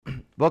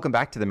Welcome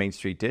back to the Main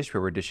Street Dish, where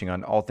we're dishing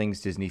on all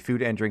things Disney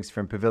food and drinks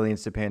from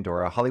pavilions to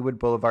Pandora, Hollywood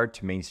Boulevard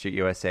to Main Street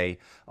USA.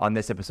 On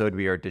this episode,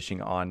 we are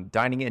dishing on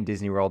dining in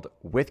Disney World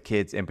with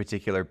kids, in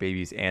particular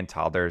babies and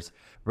toddlers.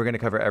 We're going to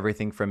cover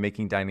everything from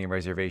making dining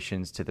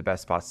reservations to the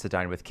best spots to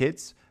dine with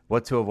kids,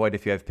 what to avoid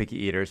if you have picky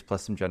eaters,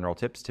 plus some general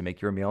tips to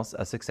make your meals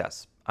a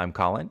success. I'm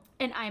Colin.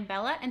 And I'm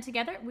Bella, and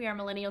together we are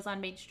Millennials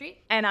on Main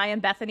Street. And I am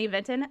Bethany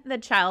Vinton, the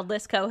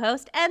childless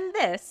co-host, and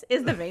this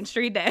is the Main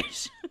Street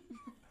Dish.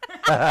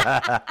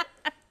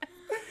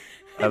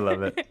 I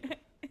love it.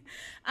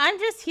 I'm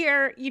just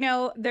here,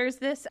 there's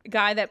this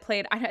guy that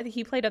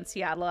he played on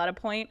Seattle at a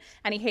point,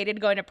 and he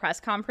hated going to press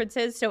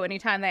conferences. So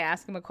anytime they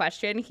ask him a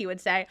question, he would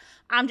say,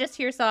 I'm just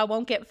here so I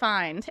won't get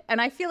fined.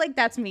 And I feel like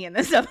that's me in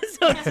this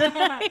episode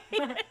tonight.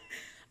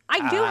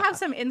 I do have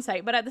some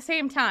insight, but at the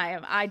same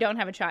time, I don't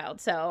have a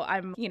child. So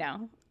I'm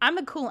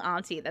the cool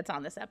auntie that's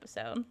on this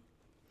episode.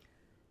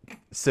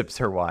 Sips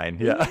her wine.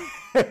 Yeah.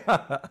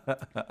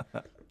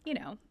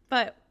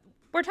 But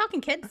we're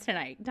talking kids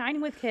tonight,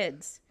 dining with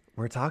kids.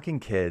 We're talking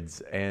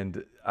kids,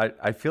 and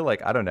I feel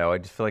like, I don't know, I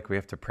just feel like we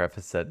have to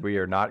preface it. We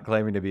are not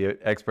claiming to be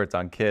experts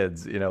on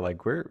kids, Is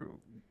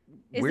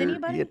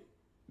anybody?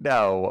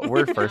 No,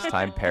 we're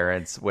first-time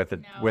parents with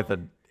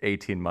an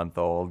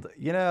 18-month-old,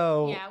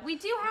 Yeah, we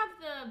do have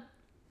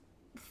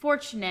the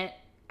fortunate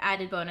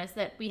added bonus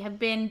that we have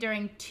been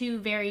during two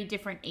very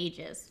different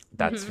ages.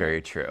 That's very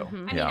true. I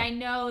mean, I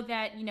know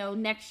that,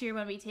 next year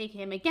when we take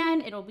him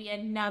again, it'll be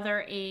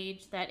another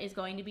age that is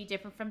going to be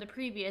different from the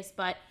previous,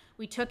 but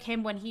we took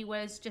him when he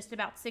was just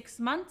about 6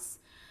 months,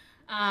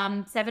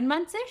 7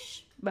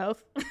 months-ish.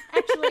 Both.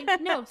 Actually,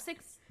 no,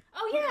 6.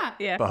 Oh, yeah.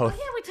 Yeah. Both. Oh,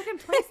 yeah, we took him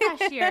twice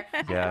last year.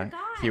 Yeah.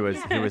 He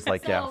was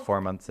like,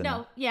 4 months and...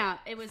 No, yeah,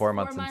 it was 4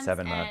 months and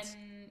 7 months.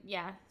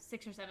 Yeah,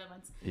 6 or 7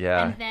 months.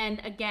 Yeah. And then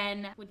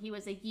again when he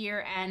was a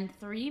year and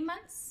 3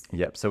 months.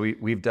 Yep. So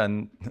we've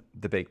done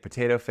the baked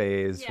potato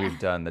phase. Yeah. We've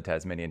done the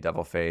Tasmanian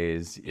devil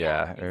phase.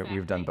 Yeah. Exactly.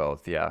 We've done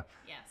both. Yeah.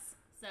 Yes.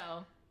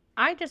 So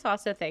I just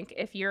also think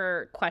if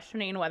you're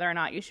questioning whether or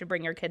not you should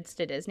bring your kids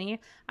to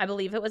Disney, I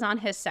believe it was on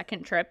his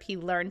second trip he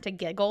learned to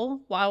giggle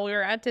while we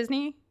were at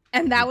Disney.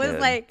 And that was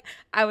like,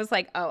 I was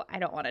like, oh, I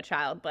don't want a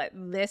child, but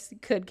this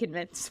could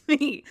convince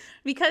me.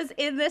 Because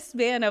in this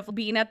span of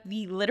being at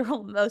the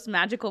literal most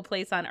magical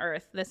place on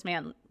earth, this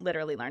man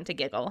literally learned to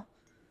giggle.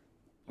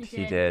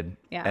 He did.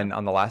 Yeah. And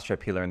on the last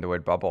trip, he learned the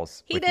word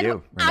bubbles He with did.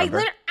 you.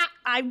 Remember?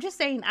 I'm just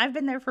saying, I've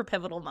been there for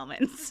pivotal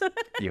moments.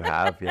 You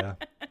have, yeah.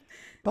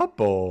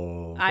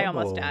 Bubbles. I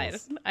almost died.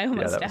 Cute.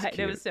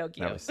 It was so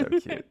cute. That was so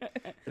cute.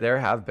 There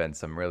have been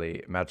some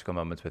really magical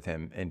moments with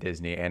him in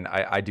Disney. And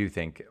I do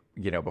think,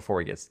 before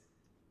we get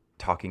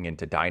talking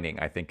into dining,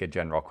 I think a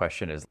general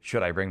question is,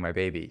 should I bring my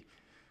baby?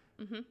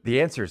 Mm-hmm.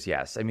 The answer is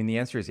yes. I mean, the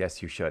answer is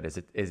yes, you should.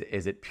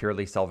 Is it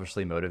purely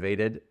selfishly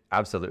motivated?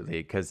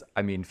 Absolutely. Because,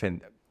 I mean,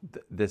 Finn,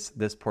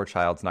 this poor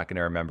child's not going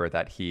to remember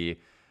that he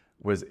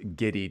was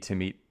giddy to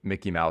meet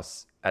Mickey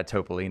Mouse at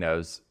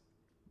Topolino's,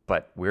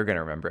 but we're going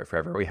to remember it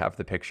forever. We have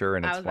the picture,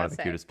 and it's one of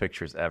the cutest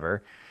pictures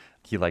ever.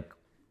 He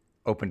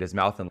opened his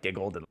mouth and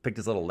giggled and picked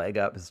his little leg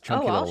up, his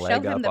chunky little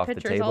leg up off the table. I'll show him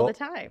the pictures all the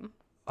time.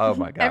 Oh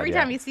my God. Every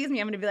time he sees me,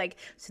 I'm going to be like,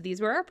 so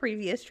these were our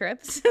previous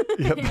trips.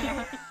 Yep.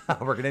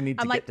 We're going to need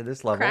to get to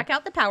this level. Crack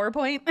out the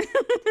PowerPoint.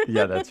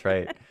 Yeah, that's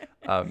right.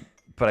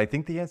 But I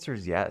think the answer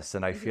is yes.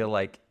 And I feel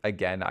like,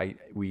 again,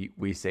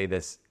 we say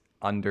this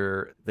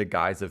under the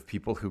guise of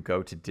people who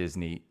go to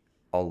Disney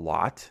a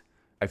lot.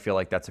 I feel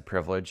like that's a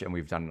privilege, and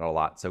we've done it a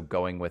lot. So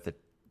going with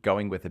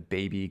a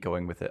baby,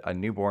 going with a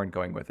newborn,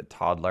 going with a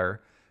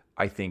toddler,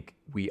 I think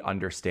we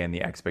understand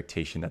the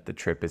expectation that the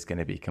trip is going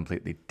to be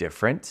completely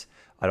different.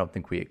 I don't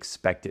think we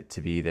expect it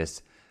to be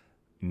this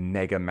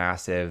mega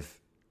massive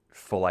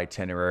full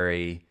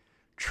itinerary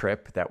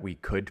trip that we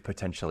could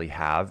potentially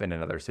have in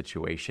another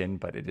situation,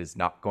 but it is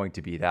not going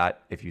to be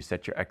that. If you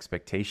set your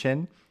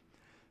expectation,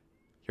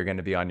 you're going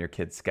to be on your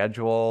kid's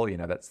schedule.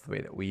 That's the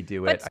way that we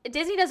do it. But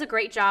Disney does a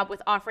great job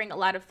with offering a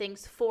lot of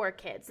things for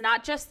kids,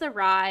 not just the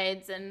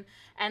rides and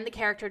the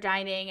character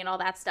dining and all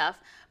that stuff,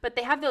 but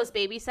they have those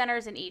baby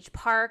centers in each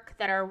park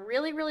that are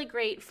really, really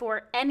great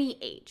for any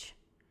age.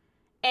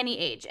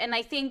 And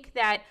I think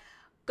that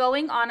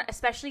going on,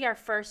 especially our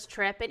first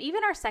trip and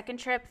even our second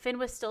trip, Finn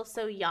was still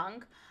so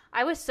young.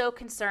 I was so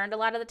concerned a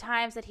lot of the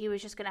times that he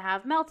was just going to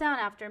have meltdown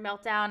after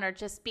meltdown or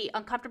just be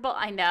uncomfortable.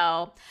 I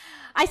know.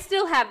 I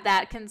still have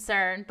that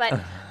concern. But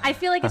I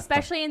feel like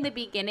especially in the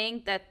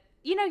beginning that,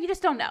 you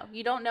just don't know.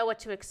 You don't know what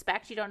to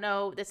expect. You don't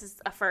know this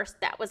is a first.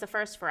 That was a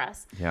first for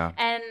us. Yeah.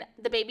 And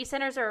the baby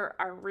centers are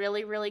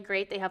really, really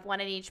great. They have one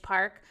in each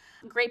park.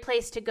 Great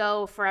place to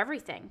go for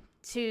everything.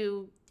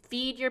 To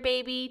feed your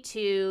baby,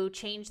 to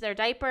change their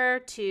diaper,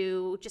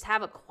 to just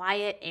have a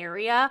quiet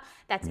area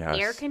that's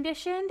air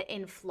conditioned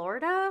in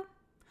Florida,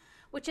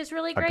 which is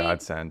really great. A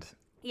godsend.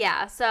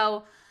 Yeah,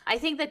 so I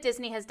think that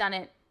Disney has done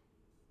it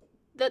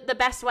the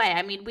best way.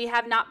 I mean, we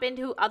have not been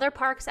to other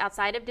parks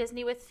outside of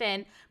Disney with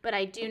Finn, but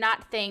I do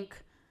not think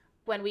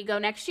when we go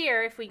next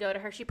year, if we go to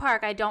Hershey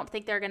Park, I don't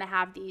think they're going to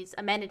have these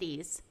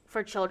amenities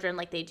for children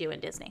like they do in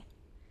Disney.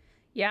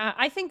 Yeah,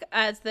 I think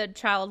as the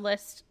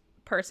childless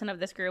person of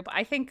this group,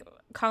 I think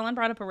Colin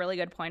brought up a really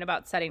good point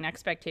about setting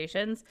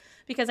expectations,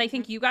 because I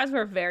think you guys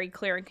were very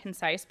clear and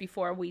concise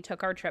before we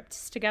took our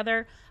trips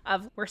together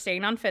of we're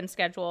staying on Finn's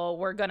schedule.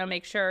 We're going to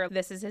make sure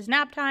this is his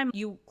nap time.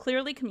 You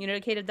clearly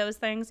communicated those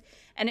things,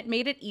 and it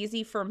made it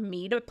easy for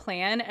me to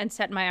plan and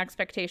set my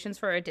expectations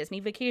for a Disney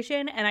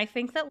vacation. And I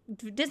think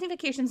that Disney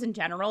vacations in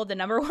general, the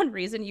number one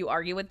reason you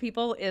argue with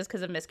people is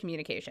because of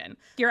miscommunication.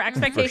 Your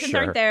expectations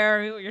aren't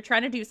there. You're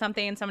trying to do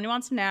something and somebody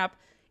wants to nap.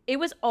 It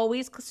was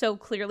always so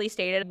clearly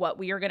stated what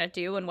we were going to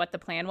do and what the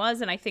plan was.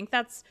 And I think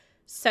that's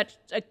such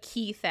a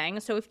key thing.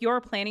 So if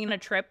you're planning a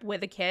trip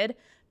with a kid,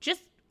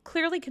 just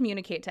clearly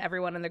communicate to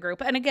everyone in the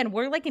group. And again,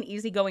 we're like an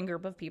easygoing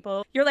group of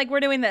people. You're like, we're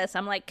doing this.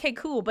 I'm like, okay,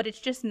 cool. But it's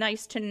just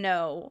nice to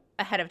know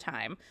ahead of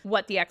time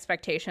what the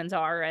expectations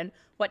are and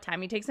what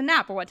time he takes a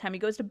nap or what time he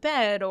goes to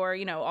bed or,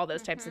 you know, all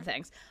those types of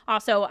things.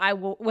 Also, I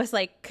was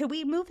like, could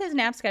we move his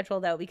nap schedule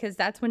though? Because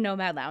that's when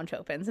Nomad Lounge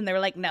opens. And they were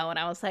like, no. And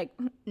I was like,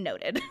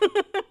 noted.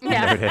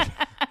 Yeah, Noted.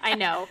 I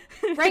know.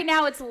 Right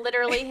now, it's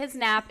literally his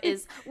nap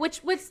is,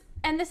 which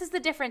and this is the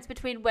difference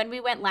between when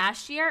we went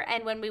last year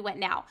and when we went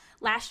now.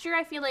 Last year,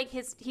 I feel like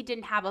he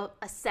didn't have a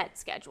set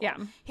schedule. Yeah.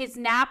 His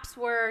naps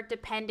were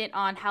dependent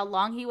on how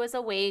long he was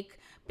awake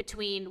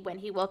between when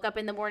he woke up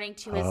in the morning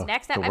to his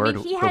next nap.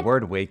 The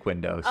word wake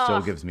window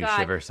still gives me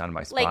shivers down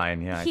my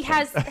spine. Like,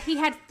 Yeah, he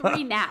had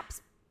 3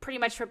 naps pretty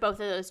much for both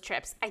of those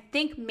trips. I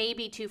think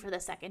maybe 2 for the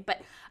second,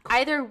 but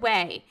either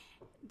way,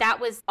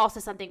 that was also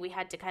something we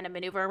had to kind of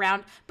maneuver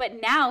around.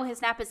 But now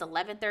his nap is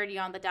 11:30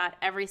 on the dot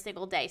every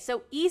single day.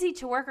 So easy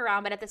to work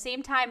around, but at the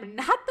same time,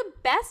 not the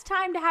best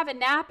time to have a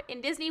nap in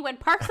Disney when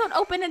parks don't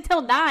open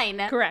until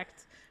 9.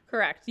 Correct.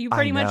 You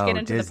pretty much get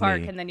into Disney. the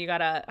park and then you got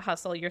to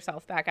hustle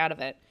yourself back out of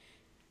it.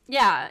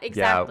 Yeah,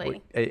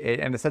 exactly. Yeah,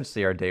 and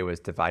essentially our day was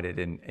divided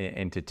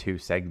into 2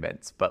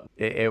 segments, but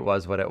it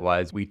was what it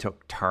was. We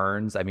took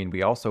turns. I mean,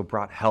 we also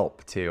brought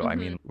help too. I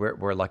mean,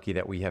 we're lucky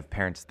that we have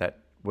parents that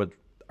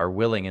are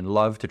willing and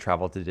love to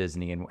travel to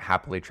Disney and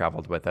happily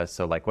traveled with us.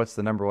 So like, what's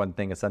the number one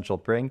thing Essential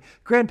bring?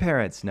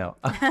 Grandparents. No,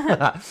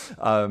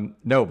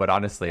 no, but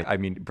honestly, I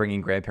mean,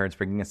 bringing grandparents,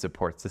 bringing a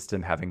support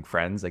system, having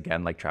friends,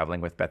 again, like traveling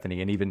with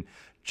Bethany and even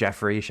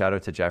Jeffrey, shout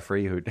out to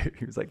Jeffrey, who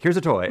was like, here's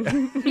a toy.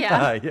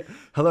 Yeah.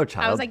 Hello,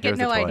 child. I was like, get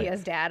no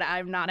ideas, Dad.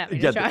 I'm not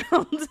having a child.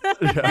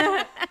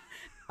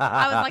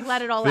 I was like,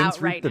 let it all Vince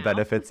out right the now.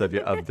 benefits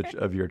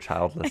of your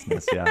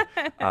childlessness.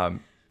 Yeah.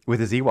 With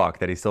his Ewok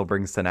that he still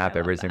brings to nap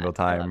every single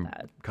time.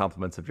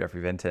 Compliments of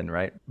Jeffrey Vinton,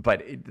 right?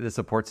 But the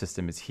support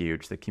system is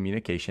huge. The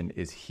communication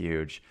is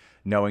huge.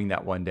 Knowing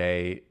that one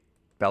day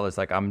Bella's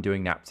like, I'm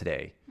doing nap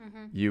today.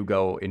 You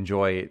go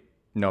enjoy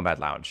Nomad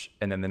Lounge.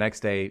 And then the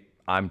next day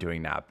I'm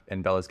doing nap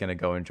and Bella's going to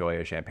go enjoy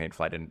a champagne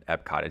flight in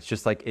Epcot. It's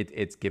just like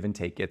it's give and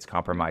take. It's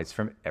compromise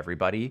from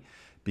everybody,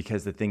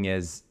 because the thing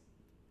is,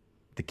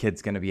 the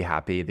kid's going to be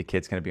happy, the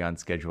kid's going to be on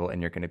schedule,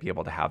 and you're going to be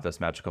able to have those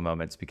magical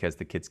moments because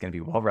the kid's going to be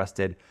well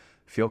rested,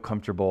 feel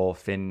comfortable.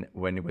 Finn,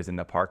 when he was in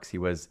the parks, he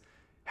was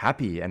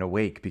happy and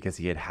awake because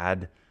he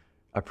had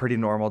a pretty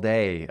normal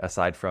day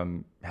aside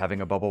from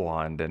having a bubble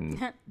wand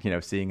and,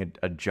 seeing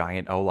a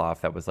giant Olaf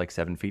that was like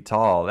 7 feet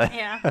tall.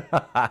 Yeah.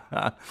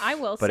 I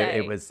will but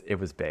say. it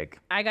was big.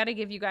 I got to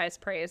give you guys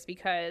praise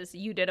because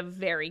you did a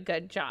very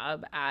good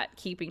job at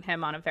keeping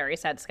him on a very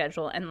set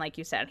schedule. And like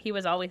you said, he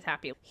was always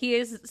happy. He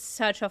is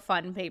such a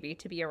fun baby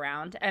to be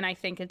around. And I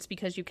think it's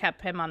because you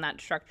kept him on that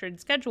structured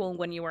schedule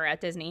when you were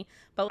at Disney.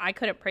 But I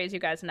couldn't praise you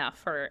guys enough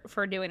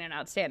for doing an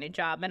outstanding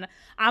job. And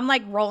I'm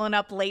like rolling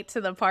up late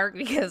to the park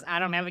because I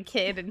don't have a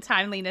kid and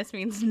timeliness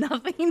means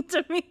nothing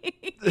to me.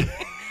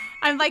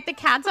 I'm like, the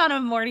cat's on a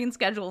morning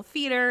schedule.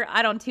 Feed her.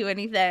 I don't do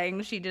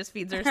anything. She just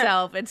feeds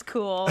herself. It's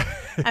cool.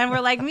 And we're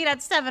like, meet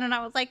at 7. And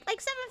I was like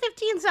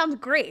 7:15 sounds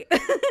great.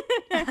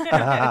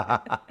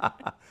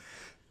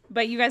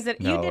 But you guys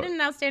you did an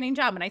outstanding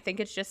job. And I think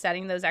it's just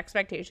setting those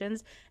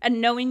expectations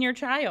and knowing your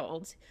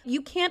child.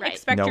 You can't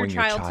expect your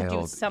child to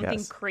do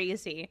something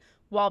crazy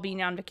while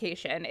being on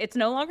vacation. It's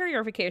no longer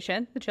your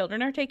vacation. The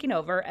children are taking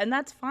over. And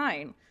that's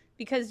fine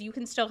because you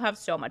can still have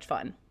so much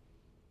fun.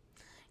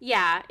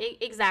 Yeah,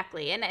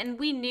 exactly. And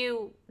we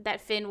knew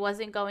that Finn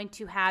wasn't going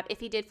to have, if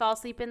he did fall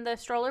asleep in the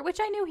stroller, which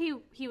I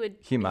knew he would.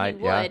 He might,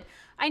 yeah.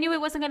 I knew it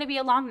wasn't going to be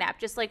a long nap.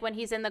 Just like when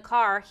he's in the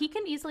car, he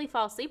can easily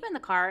fall asleep in the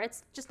car.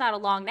 It's just not a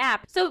long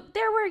nap. So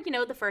there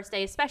were, the first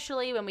day,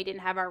 especially when we didn't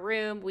have our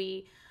room,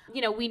 we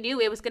knew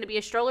it was going to be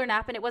a stroller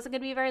nap and it wasn't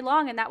going to be very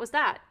long. And that was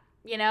that.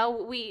 You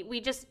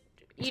just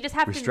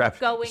have to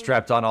go in.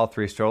 Strapped on all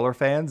 3 stroller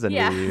fans and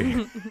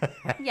we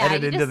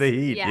headed into the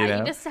heat. Yeah,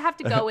 you just have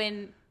to go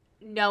in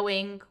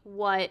knowing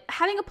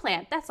having a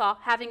plan. That's all,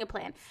 having a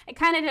plan. And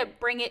kind of to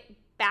bring it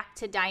back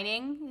to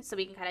dining, so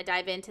we can kind of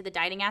dive into the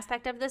dining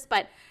aspect of this.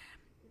 But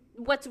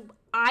what's,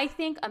 I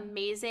think,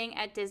 amazing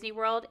at Disney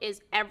World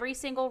is every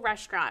single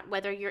restaurant,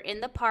 whether you're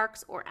in the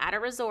parks or at a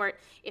resort,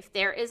 if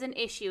there is an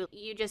issue,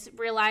 you just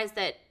realize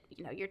that,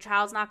 your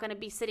child's not going to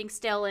be sitting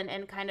still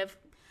and kind of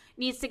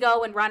needs to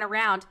go and run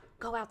around.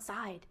 Go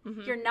outside.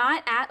 Mm-hmm. You're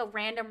not at a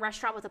random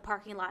restaurant with a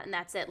parking lot and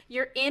that's it.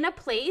 You're in a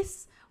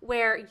place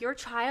where your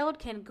child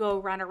can go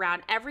run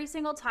around. Every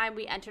single time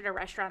we entered a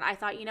restaurant, I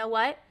thought, you know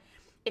what?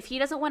 If he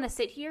doesn't want to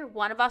sit here,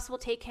 one of us will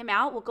take him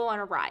out. We'll go on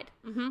a ride,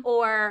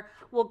 or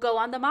we'll go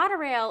on the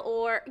monorail,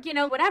 or,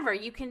 whatever.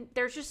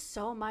 There's just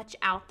so much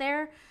out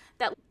there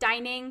that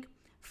dining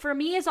for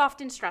me is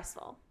often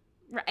stressful.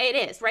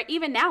 It is, right?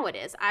 Even now it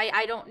is.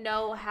 I don't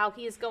know how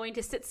he is going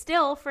to sit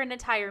still for an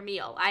entire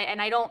meal.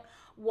 I don't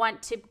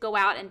want to go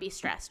out and be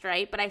stressed,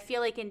 right? But I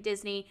feel like in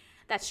Disney,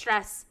 that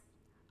stress,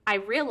 I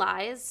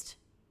realized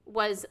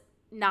was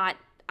not,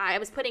 I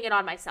was putting it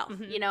on myself,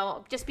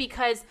 just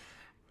because.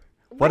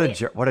 What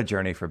a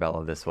journey for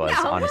Bella this was,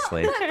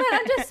 honestly. But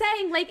I'm just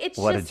saying, like, it's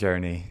what a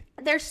journey.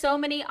 There's so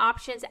many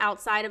options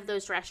outside of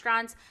those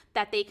restaurants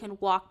that they can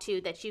walk to,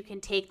 that you can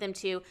take them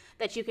to,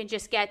 that you can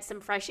just get some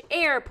fresh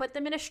air, put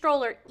them in a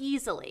stroller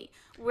easily.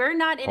 We're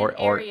not in an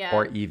area.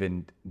 Or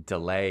even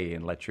delay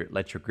and let your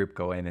group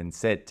go in and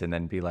sit and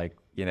then be like,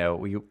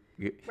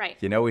 right.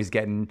 He's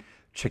getting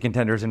chicken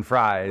tenders and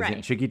fries, Right.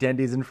 and chicky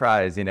tendies and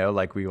fries,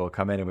 like we will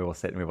come in and we will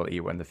sit and we will eat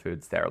when the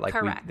food's there. Like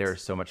Correct.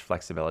 there's so much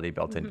flexibility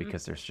built in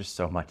because there's just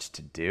so much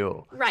to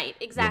do. Right,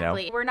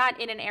 exactly. We're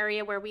not in an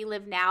area where we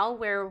live now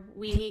where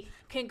we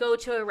can go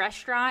to a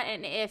restaurant,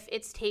 and if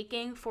it's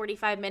taking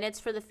 45 minutes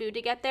for the food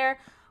to get there,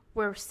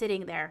 we're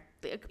sitting there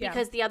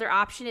because the other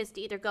option is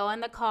to either go in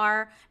the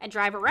car and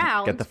drive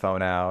around. Get the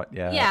phone out.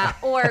 Yeah,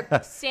 or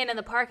stand in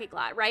the parking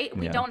lot, right?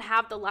 We don't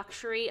have the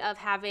luxury of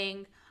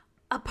having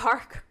a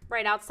park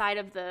right outside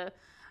of the,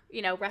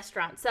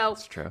 restaurant. So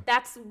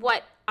that's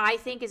what I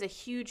think is a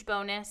huge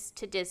bonus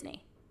to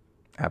Disney.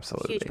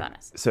 Absolutely. Huge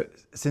bonus. So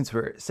since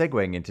we're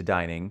segueing into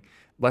dining,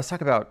 let's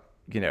talk about,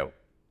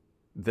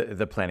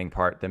 the planning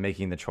part, the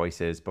making the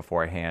choices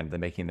beforehand, the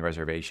making the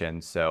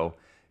reservations. So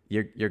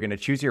you're going to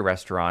choose your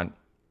restaurant.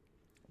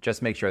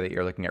 Just make sure that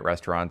you're looking at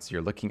restaurants.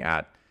 You're looking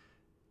at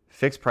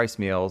fixed price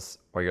meals,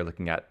 or you're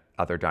looking at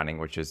other dining,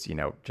 which is,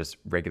 just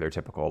regular,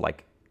 typical,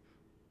 like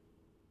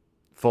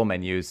full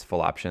menus,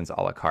 full options,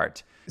 a la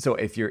carte. So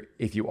if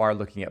you are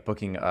looking at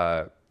booking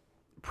a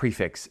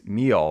prefix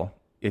meal,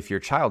 if your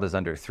child is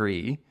under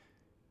 3,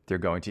 they're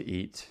going to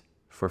eat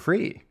for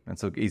free.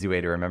 That's an easy way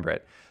to remember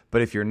it.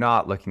 But if you're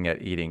not looking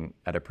at eating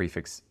at a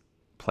prefix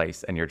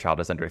place and your child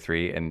is under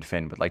 3 and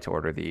Finn would like to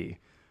order the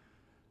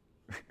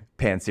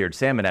pan-seared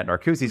salmon at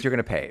Narcoossee's, you're going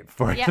to pay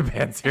for the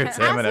pan-seared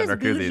salmon at As his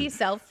bougie Narcoossee's.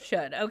 self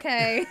should,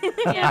 okay?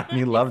 Yeah,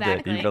 He loved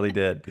it. exactly. He really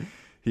did.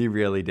 He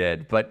really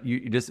did. But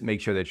you just make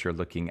sure that you're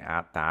looking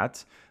at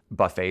that.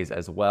 Buffets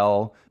as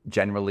well.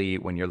 Generally,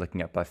 when you're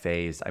looking at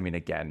buffets, I mean,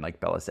 again, like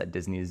Bella said,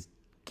 Disney is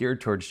geared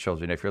towards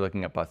children. If you're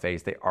looking at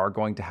buffets, they are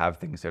going to have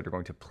things that are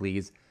going to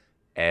please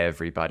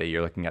everybody.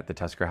 You're looking at the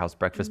Tusker House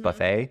breakfast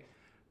buffet.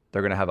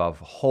 They're going to have a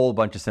whole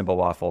bunch of simple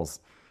waffles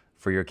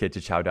for your kid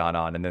to chow down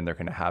on. And then they're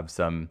going to have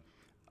some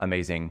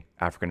amazing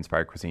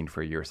African-inspired cuisine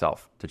for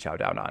yourself to chow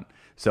down on.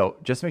 So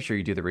just make sure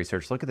you do the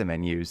research, look at the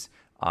menus,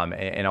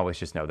 and always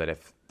just know that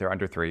if they're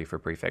under 3 for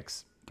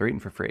prefix, they're eating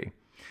for free.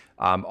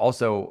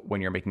 Also,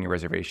 when you're making your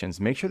reservations,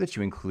 make sure that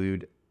you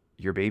include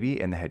your baby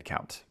in the head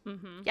count.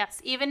 Yes,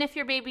 even if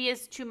your baby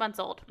is 2 months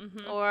old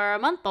or a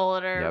month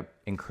old, or Yep,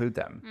 include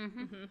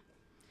them.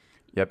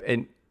 Yep,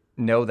 and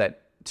know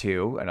that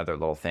too, another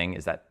little thing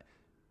is that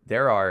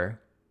there are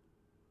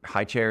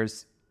high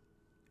chairs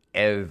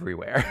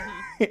everywhere.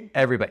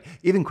 Everybody,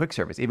 even quick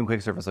service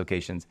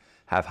locations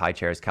have high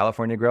chairs.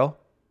 California Grill,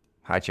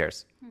 high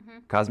chairs.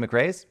 Cosmic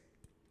Rays,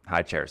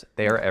 high chairs.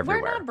 They are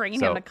everywhere. We're not bringing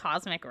him to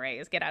Cosmic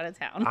Rays. Get out of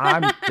town.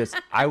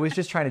 I was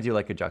just trying to do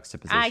like a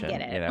juxtaposition. I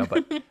get it.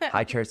 But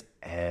high chairs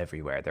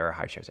everywhere. There are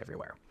high chairs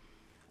everywhere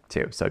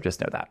too. So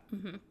just know that.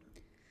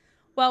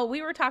 Well,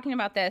 we were talking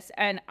about this,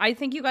 and I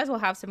think you guys will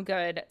have some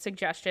good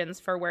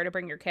suggestions for where to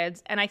bring your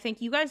kids. And I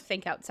think you guys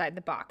think outside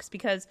the box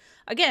because,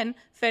 again,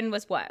 Finn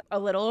was what? A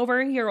little over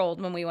a year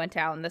old when we went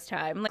down this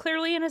time. Like,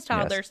 clearly in his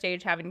toddler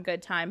stage, having a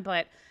good time.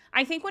 But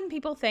I think when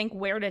people think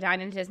where to dine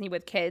in Disney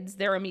with kids,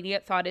 their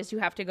immediate thought is you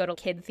have to go to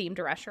kid-themed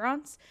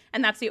restaurants.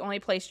 And that's the only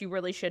place you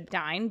really should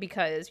dine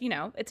because,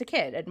 it's a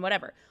kid and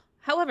whatever.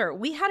 However,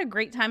 we had a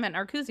great time at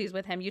Narcoossee's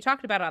with him. You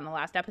talked about it on the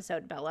last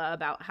episode, Bella,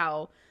 about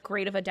how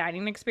great of a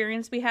dining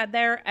experience we had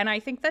there. And I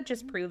think that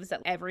just proves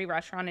that every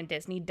restaurant in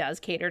Disney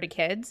does cater to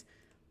kids.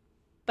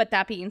 But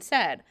that being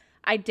said,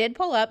 I did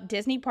pull up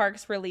Disney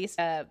Parks released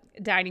a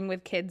dining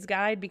with kids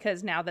guide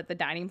because now that the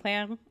dining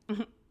plan,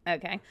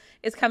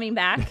 is coming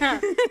back.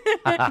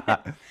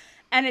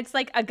 And it's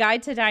like a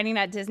guide to dining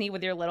at Disney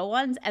with your little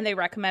ones. And they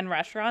recommend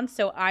restaurants.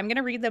 So I'm going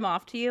to read them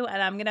off to you.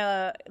 And I'm going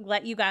to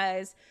let you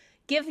guys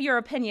give your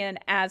opinion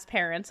as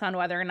parents on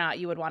whether or not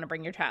you would want to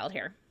bring your child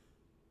here.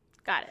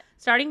 got it.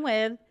 Starting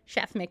with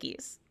Chef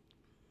Mickey's.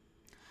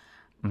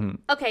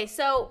 Okay,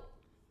 so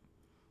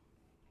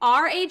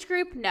our age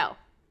group, no.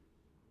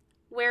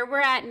 Where we're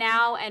at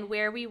now and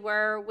where we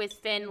were with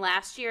Finn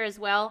last year as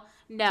well,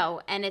 no.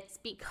 And it's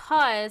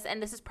because,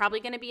 and this is probably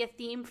going to be a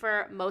theme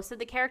for most of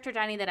the character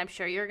dining that I'm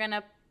sure you're going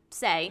to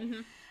say,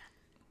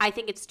 I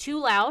think it's too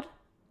loud,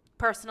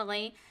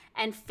 personally,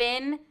 and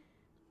Finn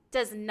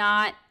does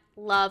not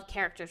love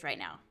characters right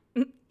now.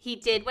 He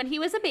did when he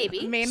was a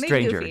baby. Mainly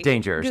Stranger, Goofy.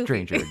 danger, Goofy.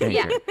 stranger,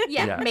 Yeah, danger.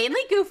 yeah, mainly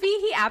Goofy.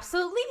 He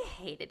absolutely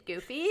hated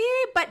Goofy.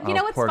 But you Oh,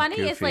 know what's poor funny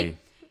is like Goofy.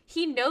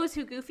 he knows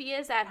who Goofy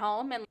is at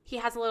home, and he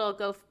has a little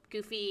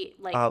Goofy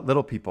like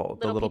Little people,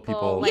 the Little little people,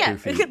 people, like- Yeah,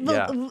 Goofy.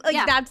 Yeah. like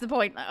Yeah. that's the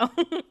point, though.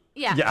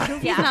 yeah, Yeah. yeah,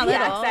 Goofy's not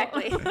yeah, little.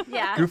 exactly,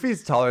 yeah,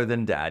 Goofy's taller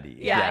than Daddy.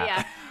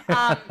 yeah.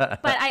 But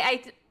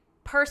I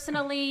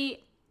personally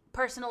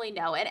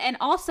no, and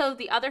also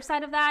the other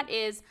side of that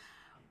is,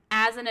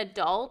 as an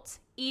adult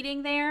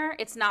eating there,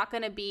 it's not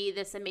going to be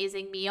this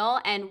amazing meal,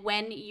 and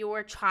when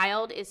your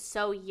child is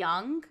so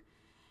young,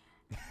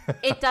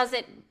 it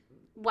doesn't.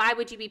 Why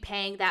would you be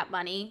paying that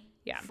money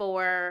Yeah.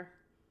 for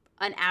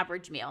an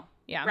average meal?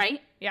 Yeah.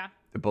 Right? Yeah.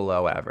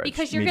 Below average.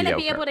 Because you're going to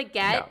be mediocre. able to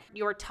get No.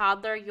 your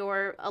toddler,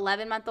 your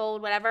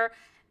 11-month-old, whatever,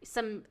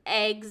 some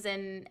eggs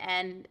and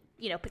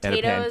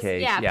potatoes,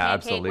 pancake. Yeah, pancake,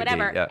 absolutely.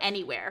 whatever, Yeah.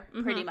 anywhere,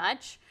 pretty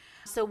much.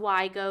 So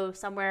why go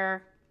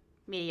somewhere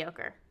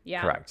mediocre?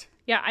 Yeah. Correct.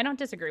 Yeah, I don't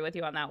disagree with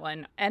you on that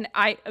one. And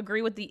I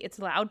agree with the it's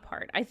loud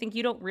part. I think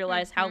you don't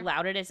realize how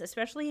loud it is,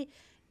 especially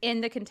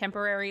in the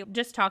contemporary,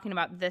 just talking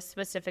about this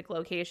specific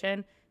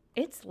location.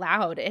 It's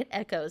loud. It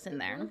echoes in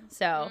there.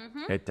 So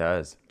It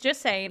does.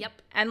 just saying.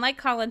 Yep. And like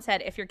Colin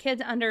said, if your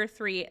kid's under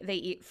 3, they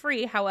eat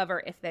free.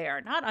 However, if they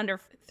are not under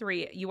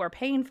 3, you are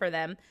paying for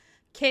them.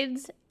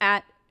 Kids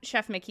at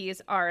Chef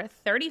Mickey's are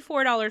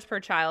 $34 per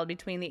child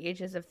between the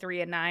ages of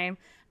 3 and 9.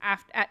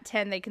 At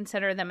 10, they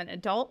consider them an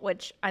adult,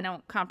 which I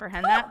don't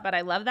comprehend that, but I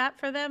love that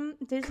for them,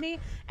 Disney.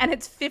 And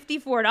it's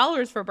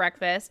 $54 for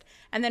breakfast.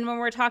 And then when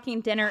we're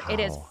talking dinner, it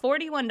is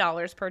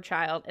 $41 per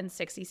child and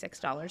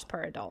 $66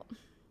 per adult.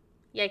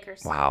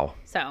 Yikers. Wow.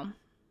 So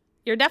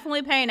you're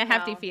definitely paying a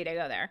hefty Wow. fee to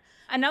go there.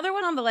 Another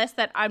one on the list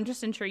that I'm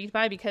just intrigued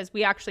by, because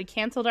we actually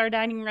canceled our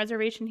dining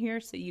reservation here,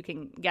 so you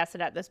can guess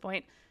it at this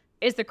point,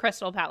 is the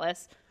Crystal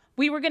Palace.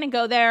 We were going to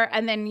go there,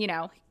 and then,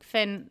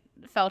 Finn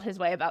felt his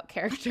way about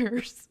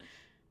characters.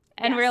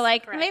 And we Yes, were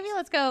like, correct. maybe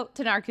let's go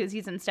to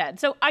Narcoossee's instead.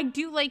 So I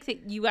do like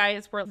that you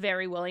guys were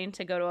very willing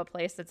to go to a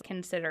place that's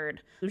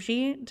considered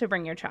bougie to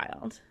bring your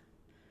child.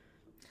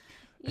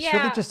 It's Yeah.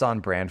 really just on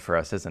brand for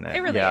us, isn't it?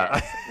 It really yeah.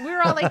 is. We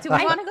were all like, do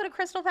we want to go to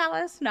Crystal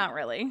Palace? Not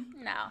really.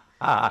 No.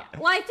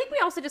 Well, I think we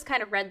also just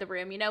kind of read the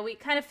room. We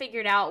kind of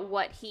figured out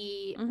what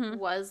he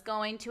was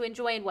going to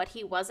enjoy and what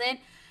he wasn't.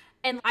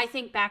 And I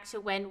think back to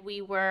when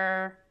we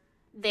were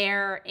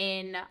there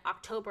in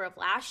October of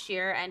last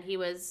year, and he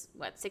was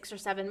 6 or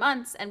 7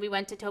 months, and we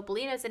went to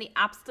Topolino's, and he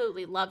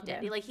absolutely loved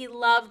it. He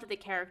loved the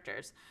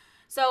characters.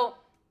 So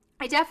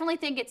I definitely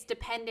think it's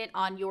dependent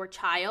on your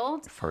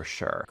child. For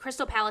sure.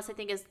 Crystal Palace, I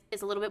think, is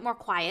a little bit more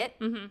quiet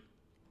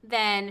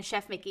than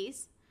Chef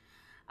Mickey's.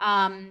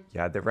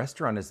 Yeah, the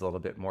restaurant is a little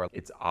bit more,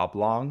 it's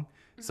oblong.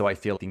 So I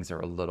feel things are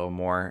a little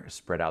more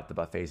spread out. The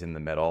buffet's in the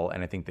middle.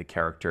 And I think the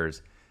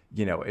characters,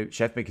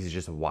 Chef Mickey's is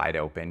just wide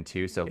open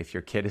too. So if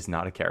your kid is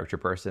not a character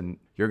person,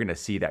 you're going to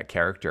see that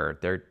character.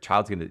 Their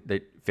child's going to,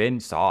 Finn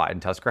saw in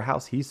Tusker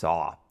House, he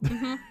saw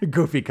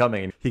Goofy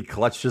coming. He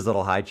clutched his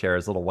little high chair.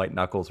 His little white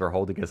knuckles were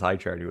holding his high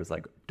chair. And he was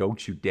like,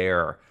 don't you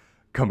dare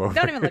come over.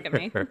 Don't even look at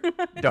me.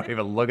 Don't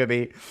even look at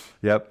me.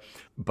 Yep.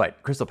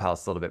 But Crystal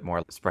Palace is a little bit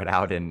more spread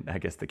out, and I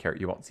guess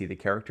you won't see the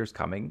characters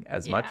coming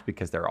as much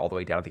because they're all the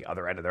way down at the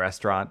other end of the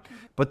restaurant.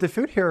 But the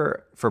food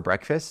here for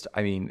breakfast,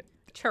 I mean,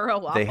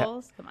 Churro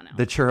waffles. Come on now.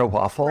 the churro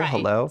waffle, Right.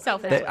 hello.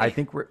 Selfishly. I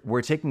think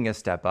we're taking a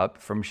step up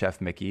from Chef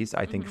Mickey's.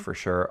 I think for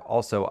sure.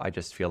 Also, I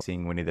just feel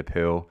seeing Winnie the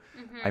Pooh.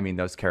 I mean,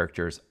 those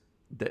characters,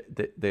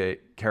 the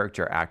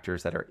character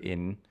actors that are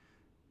in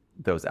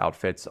those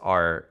outfits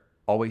are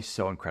always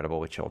so incredible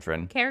with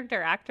children.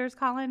 Character actors,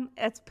 Colin?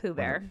 It's Pooh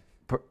Bear.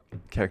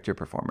 Character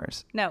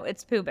performers. No,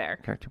 it's Pooh Bear.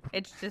 Character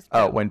It's just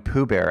Oh, Pooh. when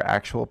Pooh Bear,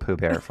 actual Pooh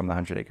Bear from the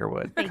 100 Acre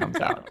Wood comes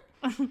out.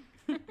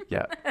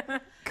 Yeah.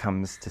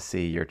 Comes to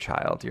see your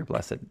child, your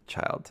blessed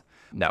child.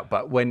 No,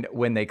 but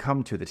when they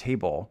come to the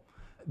table,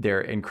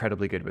 they're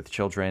incredibly good with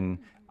children.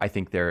 I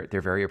think they're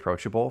very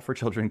approachable for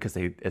children because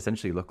they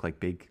essentially look like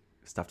big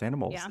stuffed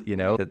animals.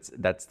 Yeah.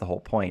 That's the whole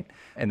point.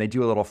 And they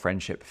do a little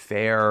friendship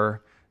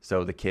fair.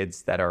 So the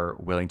kids that are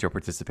willing to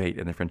participate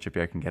in the friendship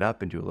fair can get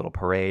up and do a little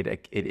parade.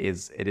 It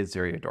is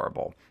very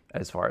adorable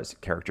as far as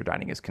character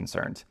dining is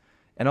concerned.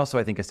 And also,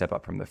 I think a step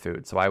up from the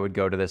food. So I would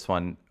go to this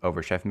one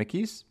over Chef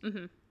Mickey's.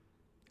 Mm-hmm.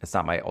 It's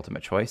not my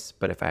ultimate choice,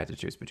 but if I had to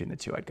choose between the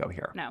two, I'd go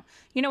here. No.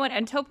 You know what?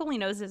 And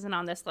Topolino's isn't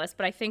on this list,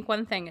 but I think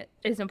one thing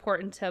is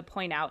important to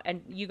point out,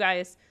 and you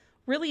guys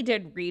really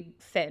did read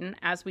Finn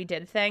as we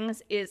did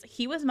things, is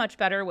he was much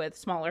better with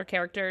smaller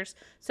characters.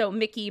 So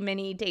Mickey,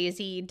 Minnie,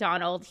 Daisy,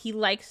 Donald, he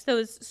likes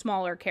those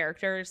smaller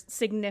characters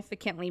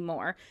significantly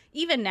more,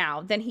 even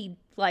now, than he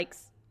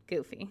likes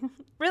Goofy.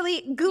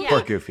 Really? Goofy.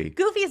 Poor Goofy.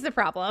 Goofy is the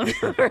problem.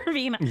 For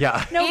being,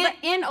 Yeah. no,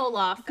 And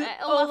Olaf.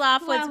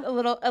 Olaf was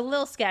well, a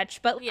little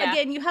sketch, but Yeah.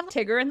 again, you have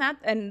Tigger in that,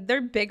 and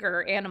they're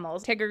bigger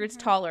animals. Tigger is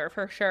taller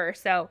for sure.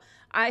 So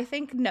I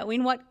think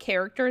knowing what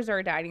characters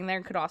are dining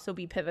there could also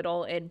be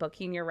pivotal in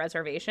booking your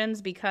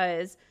reservations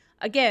because,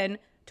 again,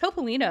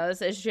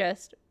 Topolino's is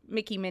just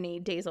Mickey, Minnie,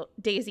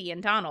 Daisy,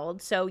 and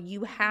Donald. So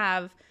you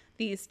have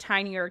these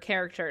tinier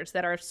characters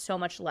that are so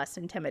much less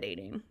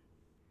intimidating.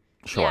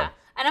 Sure. Yeah.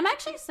 And I'm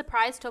actually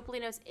surprised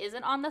Topolino's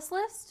isn't on this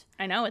list.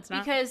 I know it's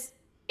not. Because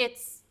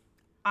it's,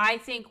 I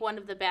think, one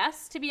of the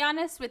best, to be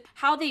honest, with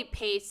how they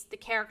pace the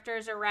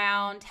characters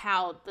around,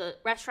 how the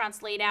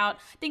restaurant's laid out.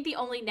 I think the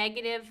only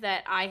negative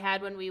that I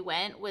had when we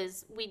went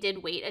was we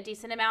did wait a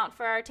decent amount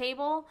for our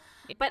table.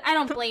 But I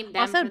don't blame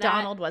them Also, for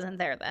Donald that. wasn't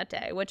there that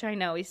day, which I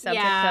know he's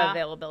subject Yeah. to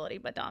availability,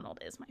 but Donald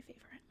is my favorite.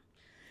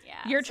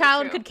 Yeah, Your so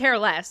child true. could care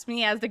less.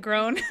 Me as the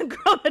grown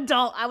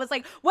adult, I was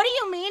like, what do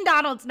you mean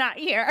Donald's not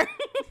here?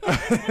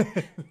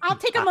 I'll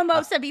take a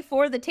mimosa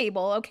before the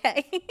table,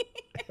 okay?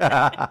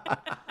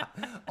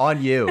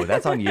 On you.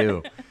 That's on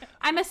you.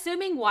 I'm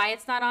assuming why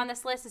it's not on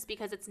this list is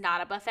because it's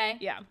not a buffet.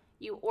 Yeah.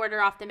 You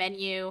order off the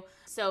menu.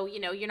 So,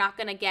 you're not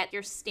going to get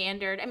your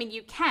standard. I mean,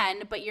 you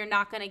can, but you're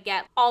not going to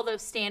get all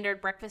those standard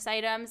breakfast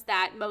items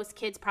that most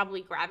kids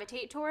probably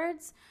gravitate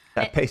towards.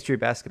 That pastry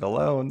basket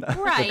alone.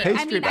 Right. The pastry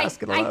I mean,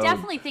 basket I alone.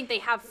 definitely think they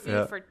have food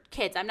Yeah. for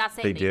kids. I'm not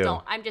saying They they do.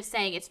 don't. I'm just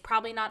saying it's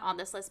probably not on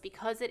this list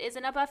because it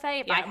isn't a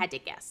buffet, if I Yeah. had to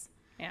guess.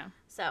 Yeah.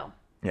 So,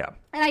 Yeah.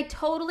 and I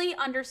totally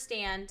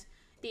understand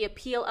the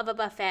appeal of a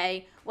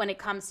buffet when it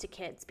comes to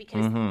kids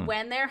because Mm-hmm.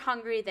 when they're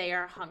hungry, they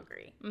are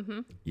hungry.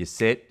 You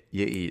sit,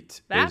 you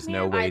eat. That There's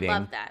no man, waiting. I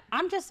love that.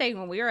 I'm just saying,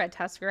 when we were at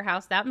Tusker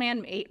House, that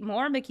man ate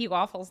more Mickey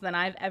waffles than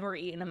I've ever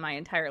eaten in my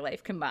entire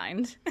life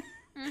combined.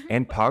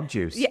 And Pog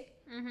juice. Yeah.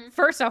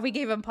 First off, we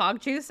gave him Pog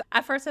juice.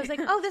 At first, I was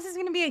like, oh, this is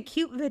going to be a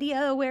cute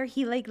video where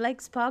he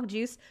likes Pog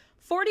juice.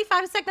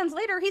 45 seconds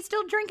later, he's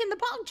still drinking the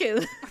Pog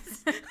juice.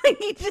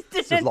 He just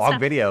didn't It's a long stop.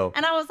 video.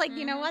 And I was like,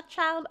 you know what,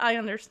 child? I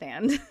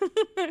understand.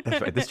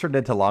 That's right. This turned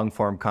into long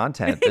form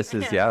content. This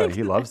is,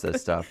 he loves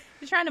this stuff.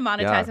 He's trying to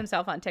monetize Yeah.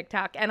 himself on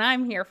TikTok, and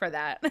I'm here for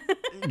that.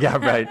 Yeah,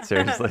 right.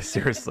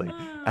 Seriously.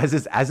 As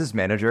his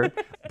manager.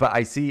 But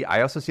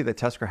I also see that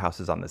Tusker House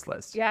is on this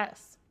list.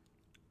 Yes.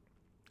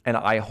 And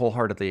I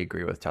wholeheartedly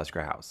agree with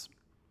Tusker House.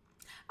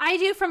 I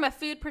do from a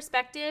food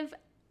perspective.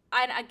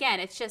 And again,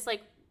 it's just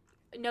like,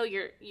 know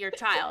your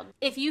child.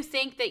 If you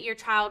think that your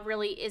child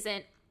really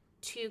isn't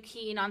too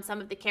keen on some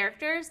of the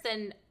characters,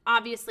 then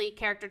obviously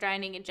character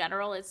dining in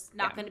general is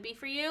not going to be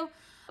for you.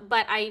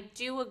 But I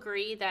do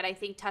agree that I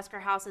think Tusker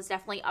House is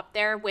definitely up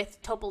there with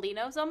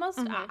Topolino's almost,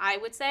 I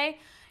would say,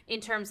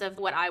 in terms of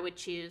what I would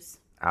choose.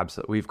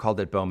 Absolutely. We've called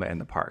it Boma in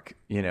the Park,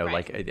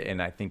 Right.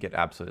 and I think it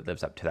absolutely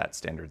lives up to that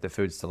standard. The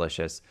food's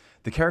delicious.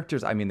 The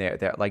characters, I mean,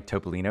 they're like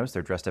Topolino's.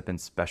 They're dressed up in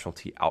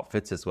specialty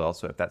outfits as well.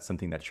 So if that's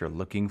something that you're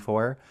looking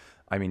for,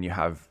 I mean, you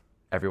have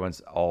everyone's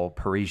all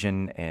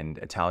Parisian and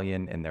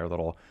Italian in their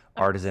little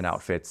artisan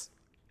outfits.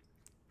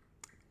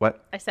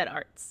 What? I said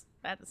arts.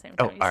 At the same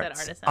time, Oh, you arts.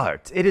 said artisan.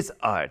 Art. It is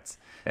art.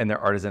 And their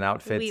artisan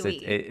outfits.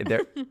 Oui, oui.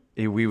 They're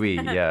oui, oui.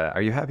 Yeah.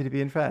 Are you happy to be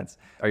in France?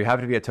 Are you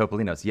happy to be at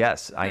Topolino's?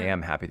 Yes, I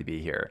am happy to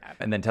be here.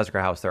 And then Tusker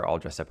House, they're all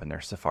dressed up in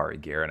their safari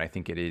gear. And I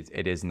think it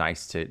is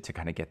nice to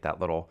kind of get that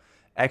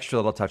extra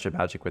little touch of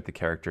magic with the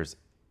characters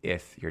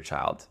if your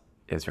child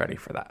is ready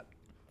for that.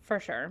 For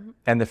sure.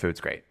 And the food's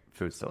great.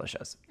 Food's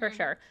delicious. For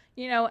sure.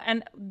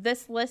 And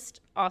this list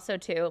also,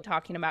 too,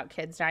 talking about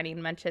kids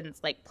dining,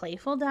 mentions like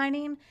playful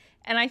dining.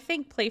 And I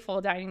think playful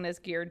dining is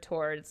geared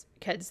towards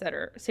kids that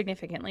are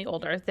significantly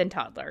older than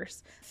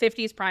toddlers.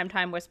 50s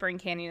primetime Whispering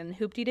Canyon and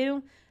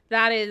Hoop-Dee-Doo,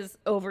 that is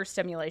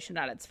overstimulation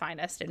at its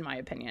finest, in my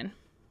opinion.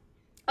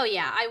 Oh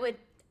yeah,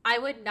 I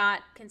would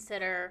not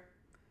consider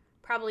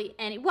probably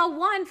any. Well,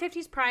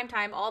 50s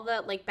primetime, all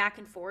the like back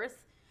and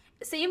forth.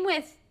 Same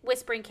with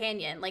Whispering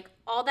Canyon, like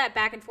all that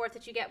back and forth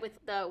that you get with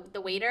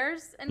the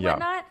waiters and Yeah.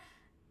 whatnot.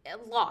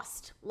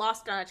 Lost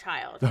on a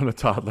child. On a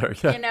toddler.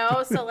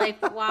 Yeah. So like,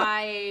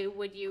 why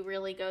would you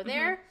really go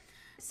there?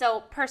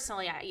 So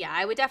personally,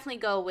 I would definitely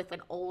go with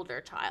an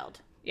older child.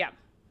 Yeah.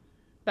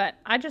 But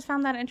I just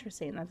found that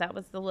interesting that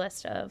was the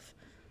list of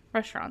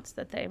restaurants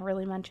that they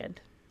really mentioned.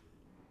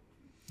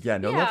 Yeah,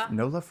 Yeah.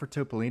 no love for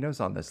Topolino's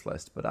on this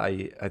list, but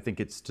I think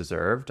it's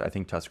deserved. I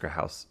think Tusker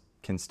House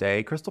can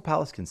stay. Crystal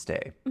Palace can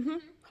stay.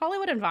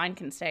 Hollywood and Vine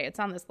can stay. It's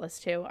on this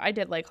list, too. I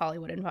did like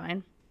Hollywood and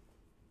Vine.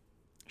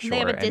 Sure. They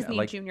have a and, Disney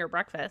like, Junior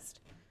breakfast.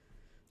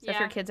 So if Yeah.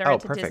 your kids are Oh,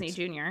 into perfect. Disney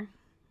Junior.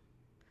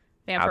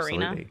 Vampirina,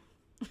 Absolutely.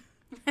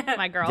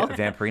 my girl. Yeah,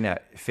 Vampirina.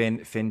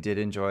 Finn did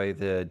enjoy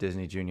the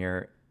Disney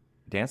Junior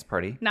dance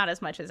party. Not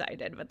as much as I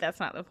did, but that's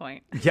not the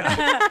point.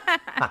 Yeah.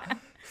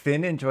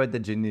 Finn enjoyed the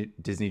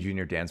Disney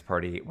Junior dance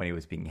party when he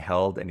was being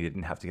held and he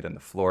didn't have to get on the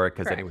floor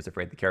because then he Correct. was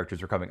afraid the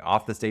characters were coming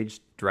off the stage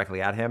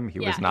directly at him. He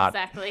was Yeah, not.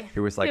 exactly. He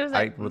was like, was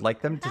like, I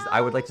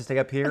would like to stay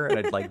up here and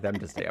I'd like them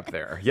to stay up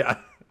there. Yeah.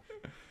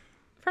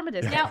 From a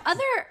Disney. Now,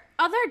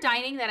 other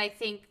dining that I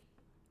think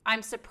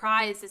I'm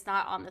surprised is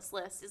not on this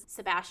list is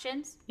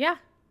Sebastian's. Yeah.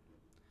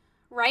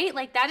 Right?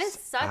 Like that is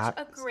such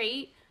a Sebas-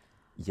 great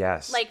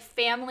Yes. like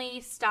family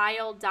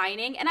style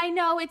dining. And I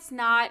know it's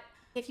not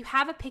If you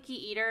have a picky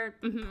eater,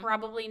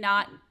 probably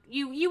not.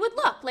 You would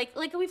look like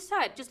we've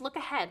said. Just look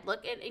ahead.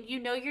 Look, and you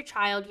know your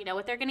child. You know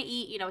what they're gonna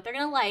eat. You know what they're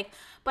gonna like.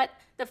 But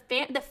the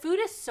food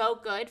is so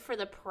good for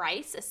the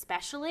price,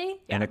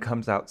 especially. And it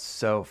comes out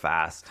so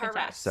fast.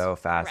 Correct. So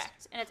fast.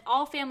 Correct. And it's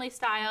all family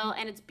style,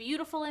 and it's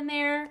beautiful in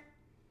there.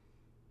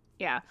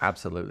 Yeah.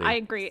 Absolutely. I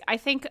agree. I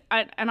think,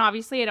 and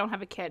obviously I don't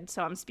have a kid,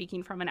 so I'm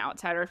speaking from an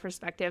outsider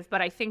perspective,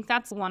 but I think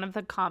that's one of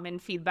the common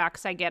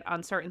feedbacks I get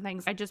on certain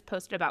things. I just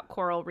posted about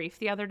Coral Reef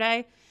the other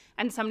day,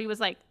 and somebody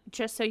was like,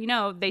 just so you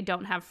know, they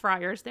don't have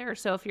fryers there.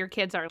 So if your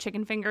kids are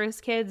chicken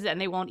fingers kids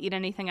and they won't eat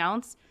anything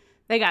else,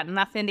 they got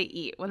nothing to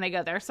eat when they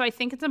go there. So I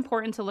think it's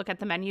important to look at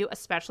the menu,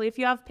 especially if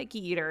you have picky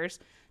eaters,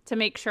 to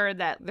make sure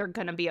that they're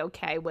going to be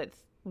okay with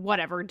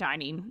whatever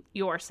dining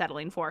you're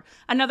settling for.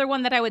 Another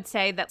one that I would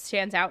say that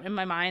stands out in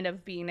my mind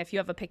of being if you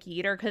have a picky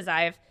eater, because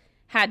I've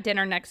had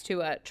dinner next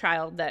to a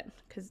child that,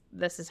 because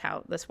this is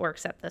how this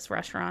works at this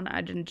restaurant. I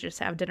didn't just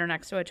have dinner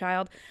next to a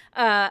child.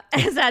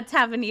 Is at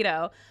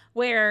Tavanito,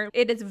 where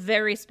it is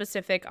very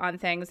specific on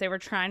things. They were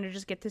trying to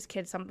just get this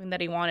kid something that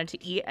he wanted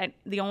to eat, and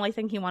the only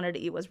thing he wanted to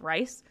eat was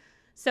rice.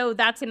 So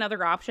that's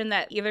another option,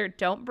 that either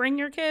don't bring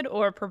your kid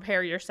or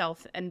prepare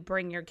yourself and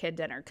bring your kid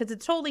dinner. Because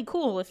it's totally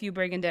cool if you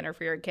bring in dinner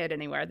for your kid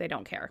anywhere. They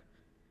don't care.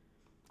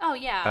 Oh,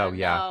 yeah. Oh,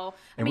 yeah. No.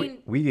 And I mean,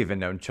 we've even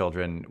known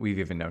children, we've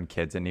even known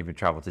kids and even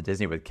traveled to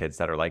Disney with kids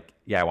that are like,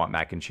 yeah, I want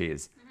mac and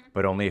cheese,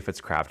 but only if it's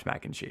Kraft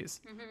mac and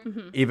cheese.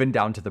 Even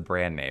down to the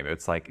brand name.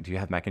 It's like, do you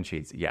have mac and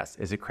cheese? Yes.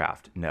 Is it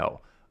Kraft?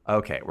 No.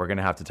 Okay, we're going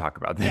to have to talk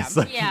about this.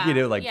 Yeah. Like, Yeah, you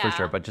know, like for yeah.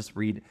 sure. But just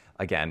read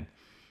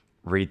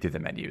through the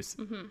menus.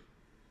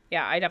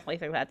 Yeah, I definitely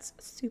think that's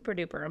super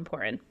duper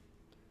important.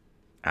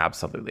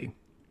 Absolutely.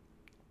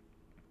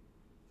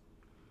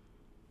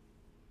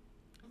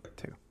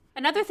 Too.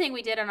 another thing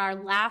we did on our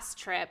last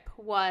trip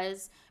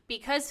was,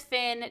 because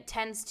Finn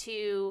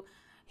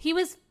he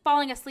was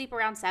falling asleep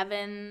around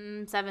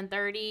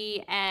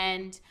 7:30,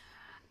 and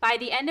by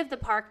the end of the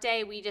park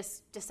day, we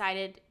just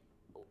decided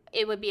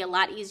it would be a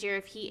lot easier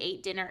if he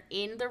ate dinner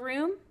in the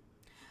room.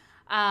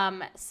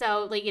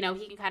 So, like, you know,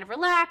 he can kind of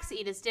relax,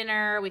 eat his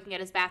dinner, we can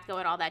get his bath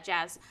going, all that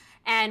jazz.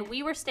 And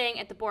we were staying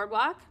at the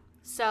boardwalk,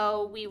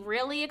 so we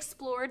really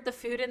explored the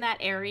food in that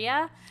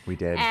area. We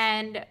did.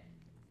 And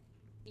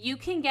you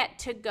can get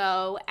to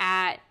go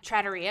at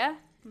Trattoria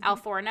Al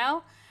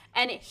Forno,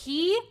 and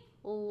he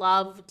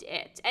loved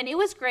it. And it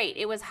was great.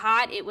 It was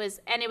hot. It was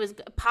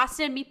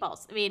pasta and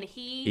meatballs. I mean,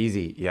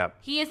 Easy. Yep.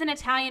 he is an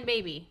Italian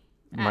baby.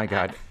 My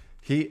God.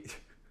 He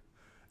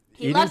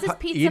loves his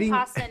pizza,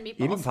 pasta, and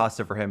meatballs. Eating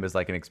pasta for him is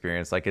like an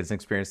experience. Like, it's an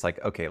experience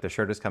like, okay, the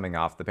shirt is coming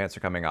off, the pants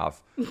are coming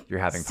off, you're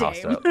having Same.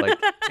 pasta. Like,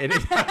 it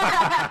is.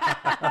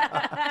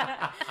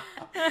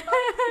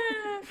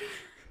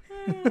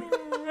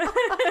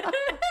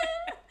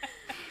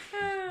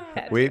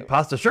 We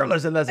pasta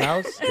shirtless in this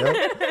house.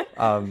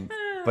 Yep.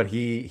 But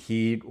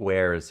he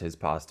wears his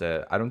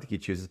pasta. I don't think he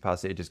chooses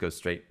pasta. It just goes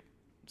straight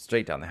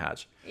down the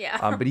hatch.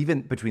 Yeah. But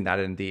even between that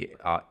and the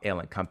Ale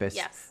and Compass,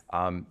 Yes.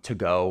 To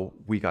go,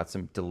 we got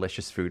some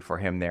delicious food for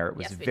him there. It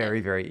was Yes, we very,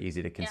 did. very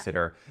easy to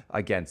consider.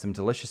 Again, some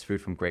delicious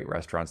food from great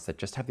restaurants that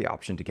just have the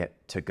option to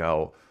get to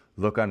go.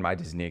 Look on My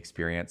Disney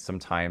Experience.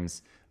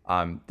 Sometimes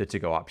the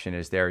to-go option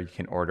is there. You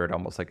can order it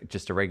almost like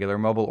just a regular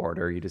mobile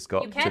order. You just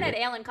go You can at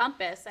Ale and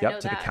Compass. I know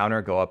to that. the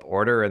counter, go up,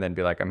 order, and then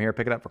be like, I'm here,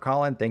 pick it up for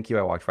Colin. Thank you.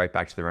 I walked right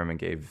back to the room and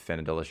gave Finn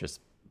a delicious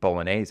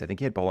bolognese. I think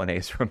he had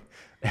bolognase from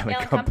Ale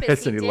and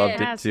Compass, and he loved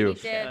it Yes, too.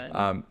 he did.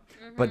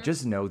 But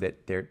just know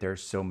that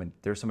there's so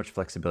much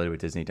flexibility with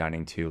Disney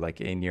dining too.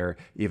 Like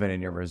even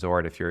in your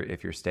resort, if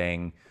you're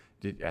staying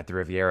at the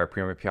Riviera,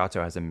 Primo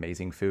Piatto has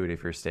amazing food.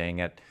 If you're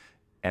staying at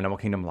Animal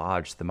Kingdom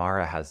Lodge, the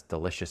Mara has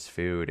delicious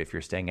food. If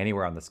you're staying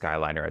anywhere on the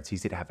Skyliner, it's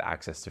easy to have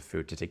access to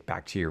food to take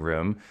back to your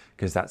room,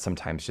 because that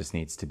sometimes just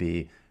needs to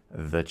be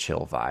the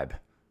chill vibe.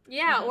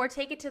 Yeah, or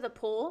take it to the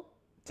pool.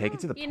 Take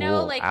it to the You pool.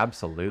 know, like,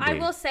 Absolutely. I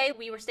will say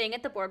we were staying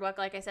at the boardwalk,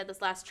 like I said,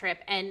 this last trip,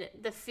 and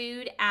the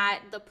food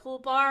at the pool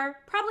bar,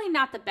 probably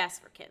not the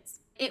best for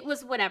kids. It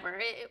was whatever.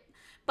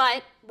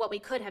 But what we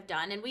could have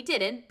done, and we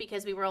didn't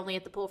because we were only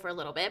at the pool for a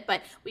little bit,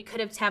 but we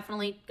could have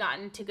definitely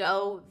gotten to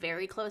go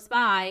very close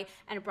by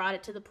and brought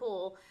it to the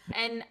pool.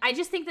 And I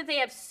just think that they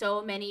have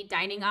so many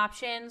dining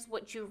options.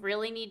 What you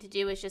really need to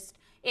do is just,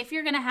 if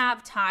you're going to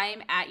have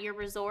time at your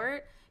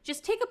resort,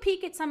 just take a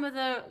peek at some of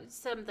the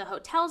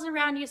hotels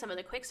around you, some of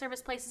the quick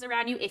service places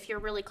around you. If you're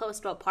really close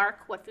to a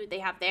park, what food they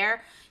have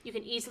there. You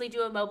can easily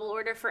do a mobile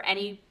order for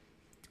any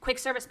quick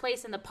service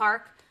place in the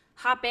park.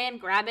 Hop in,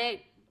 grab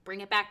it,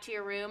 bring it back to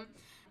your room.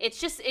 It's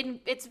just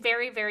it's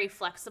very, very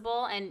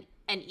flexible and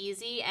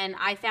easy. And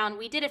I found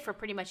we did it for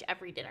pretty much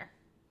every dinner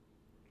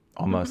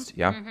Almost,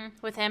 yeah.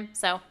 with him.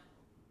 So,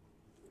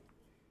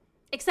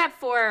 except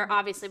for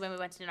obviously when we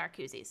went to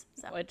Narcoossee's.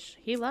 So. Which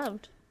he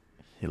loved.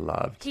 He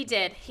loved. He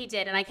did,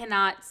 and I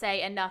cannot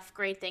say enough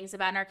great things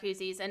about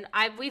Narcoossee's. And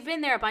we've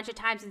been there a bunch of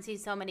times and seen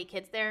so many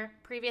kids there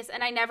previous,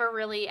 and I never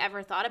really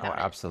ever thought about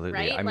it. Absolutely.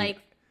 Right? I mean,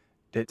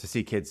 to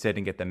see kids sit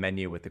and get the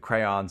menu with the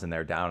crayons and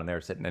they're down and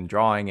they're sitting and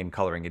drawing and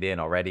coloring it in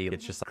already.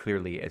 It's just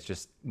clearly, it's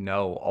just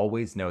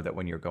always know that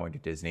when you're going to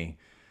Disney,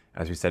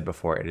 as we said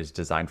before, it is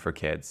designed for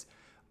kids.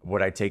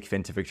 Would I take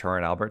Finn to Victoria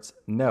and Albert's?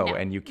 No,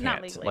 and you not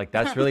can't. legally. Like,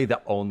 that's really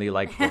the only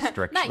like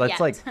restriction. Not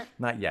yet.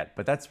 Not yet,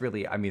 but that's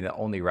really, I mean, the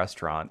only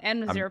restaurant.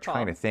 And Mr. I'm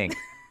trying Paul. to think.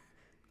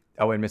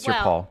 Oh, and Mr.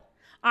 Well, Paul.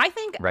 I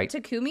think Right.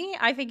 Takumi,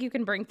 I think you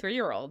can bring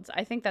 3-year-olds.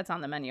 I think that's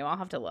on the menu. I'll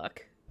have to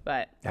look.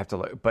 But I have to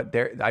look, but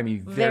there, I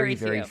mean, Very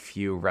very few.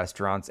 few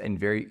restaurants,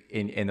 and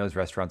in those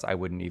restaurants, I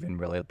wouldn't even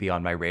really be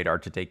on my radar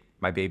to take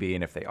my baby.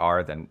 And if they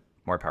are, then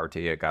more power to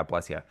you. God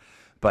bless you.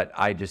 But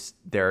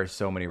there are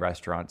so many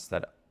restaurants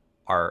that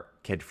are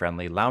kid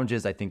friendly.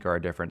 Lounges, I think, are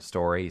a different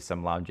story.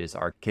 Some lounges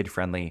are kid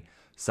friendly.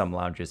 Some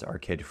lounges are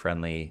kid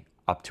friendly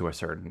up to a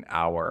certain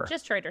hour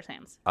just Trader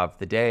Sam's. of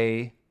the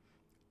day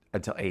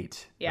until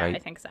 8. Yeah, right? I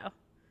think so.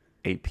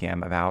 8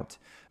 p.m. about.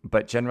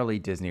 But generally,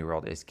 Disney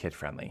World is kid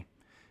friendly.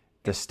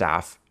 The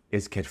staff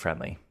is kid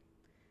friendly.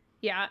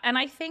 Yeah, and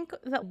I think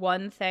that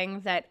one thing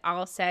that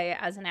I'll say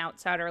as an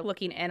outsider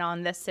looking in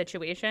on this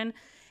situation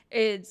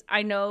is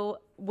I know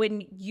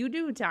when you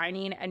do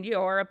dining and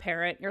you're a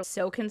parent, you're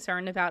so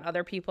concerned about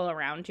other people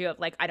around you of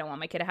like, I don't want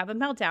my kid to have a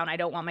meltdown. I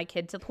don't want my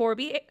kid to poor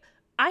be.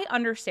 I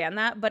understand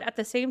that, but at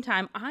the same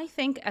time, I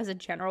think as a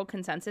general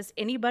consensus,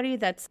 anybody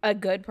that's a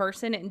good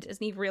person in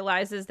Disney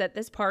realizes that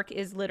this park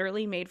is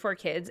literally made for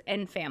kids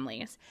and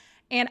families.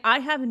 And I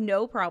have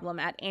no problem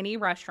at any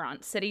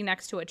restaurant sitting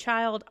next to a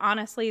child.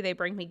 Honestly, they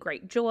bring me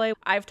great joy.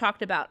 I've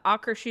talked about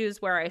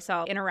Akershus where I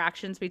saw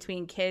interactions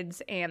between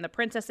kids and the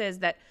princesses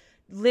that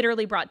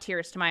literally brought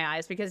tears to my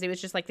eyes because it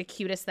was just like the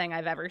cutest thing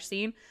I've ever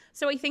seen.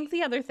 So I think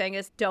the other thing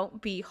is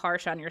don't be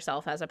harsh on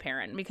yourself as a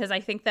parent, because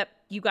I think that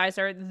you guys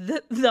are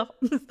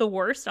the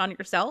worst on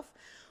yourself,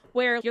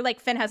 where you're like,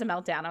 Finn has a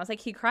meltdown. I was like,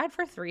 he cried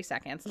for 3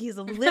 seconds. He's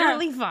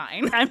literally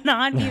fine. I'm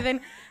not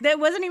even, that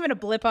wasn't even a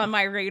blip on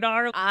my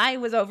radar. I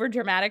was over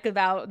dramatic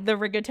about the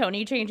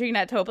rigatoni changing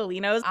at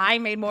Topolino's. I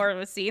made more of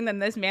a scene than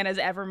this man has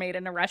ever made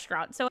in a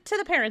restaurant. So to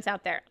the parents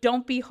out there,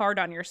 don't be hard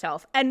on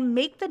yourself and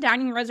make the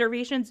dining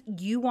reservations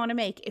you want to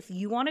make. If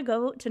you want to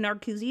go to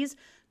Narcoossee's,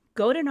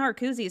 go to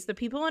Narcoossee's. The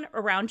people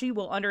around you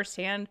will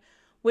understand.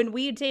 When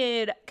we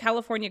did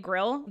California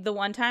Grill, the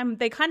one time,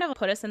 they kind of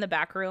put us in the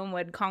back room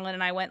when Colin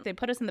and I went. They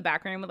put us in the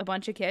back room with a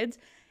bunch of kids.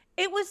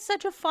 It was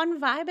such a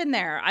fun vibe in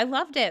there. I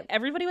loved it.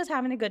 Everybody was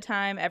having a good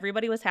time.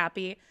 Everybody was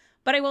happy.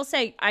 But I will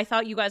say, I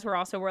thought you guys were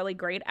also really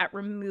great at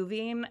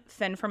removing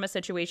Finn from a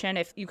situation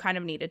if you kind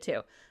of needed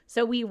to.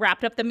 So we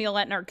wrapped up the meal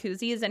at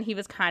Narcoossee's and he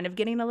was kind of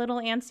getting a little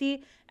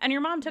antsy. And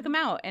your mom took him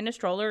out in a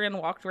stroller and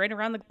walked right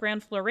around the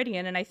Grand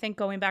Floridian. And I think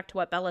going back to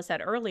what Bella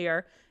said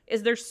earlier,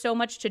 is there's so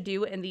much to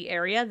do in the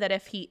area that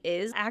if he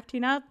is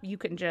acting up, you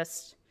can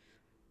just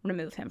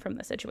remove him from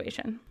the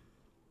situation.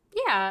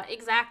 Yeah,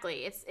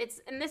 exactly.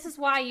 It's and this is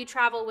why you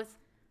travel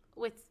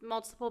with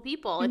multiple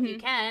people if you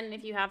can,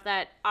 if you have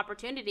that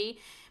opportunity,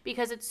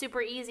 because it's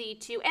super easy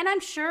to. And I'm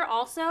sure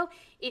also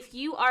if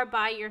you are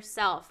by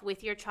yourself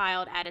with your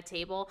child at a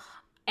table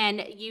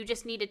and you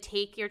just need to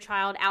take your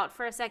child out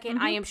for a second,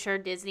 I am sure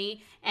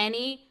Disney,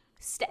 any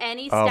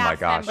Oh my staff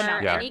gosh,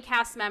 member, yeah. any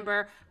cast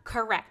member,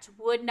 correct,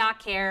 would not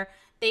care.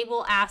 They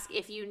will ask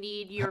if you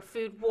need your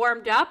food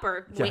warmed up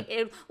or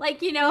Yeah. like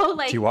Do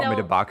you want me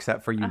to box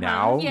that for you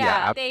now?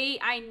 Yeah,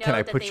 I know. Can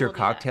I that put they your will do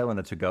that. cocktail in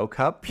a to-go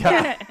cup?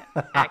 Yeah.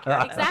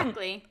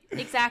 Exactly.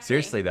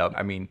 Seriously though,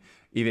 I mean,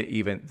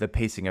 even the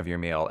pacing of your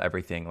meal,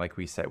 everything, like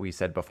we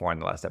said before in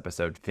the last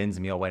episode, Finn's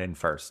meal went in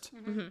first,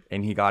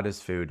 and he got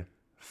his food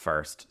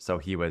first, so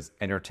he was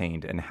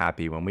entertained and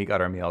happy. When we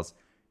got our meals,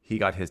 he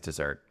got his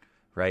dessert.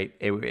 Right?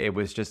 It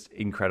was just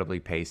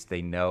incredibly paced.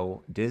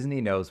 Disney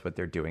knows what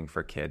they're doing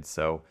for kids.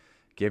 So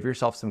give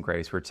yourself some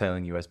grace. We're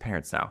telling you as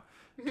parents now,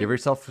 give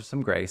yourself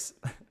some grace,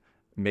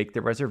 make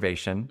the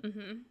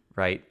reservation,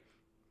 right?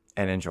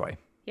 And enjoy.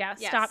 Yeah,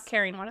 Yes. stop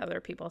caring what other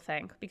people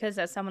think, because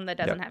as someone that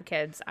doesn't Yep. have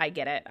kids, I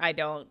get it.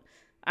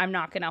 I'm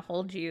not going to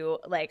hold you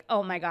like,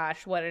 oh my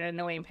gosh, what an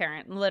annoying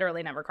parent.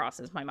 Literally never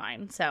crosses my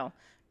mind. So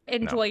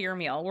enjoy your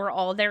meal. We're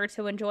all there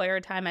to enjoy our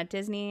time at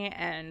Disney,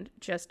 and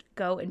just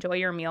go enjoy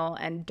your meal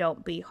and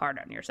don't be hard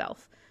on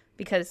yourself,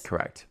 because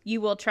Correct. you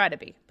will try to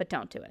be, but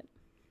don't do it.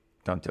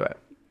 Don't do it.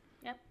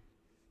 Yep.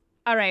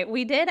 All right,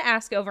 we did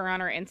ask over on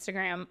our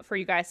Instagram for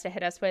you guys to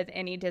hit us with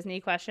any Disney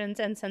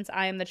questions, and since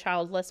I am the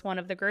childless one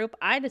of the group,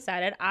 I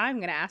decided I'm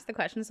going to ask the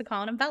questions to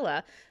Colin and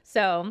Bella.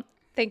 So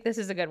I think this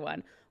is a good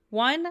one.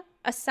 One,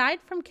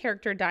 aside from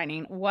character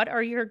dining, what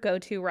are your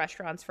go-to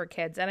restaurants for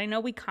kids? And I know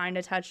we kind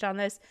of touched on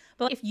this,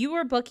 but if you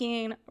were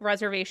booking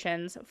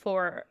reservations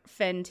for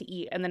Finn to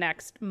eat in the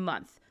next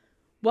month,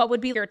 what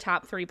would be your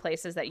top 3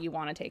 places that you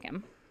want to take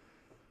him?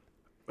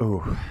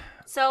 Ooh.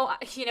 So,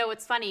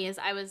 what's funny is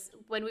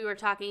when we were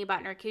talking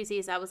about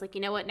Narcoossee's, I was like,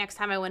 you know what? Next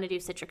time I want to do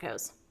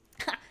Citrico's.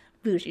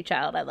 Bougie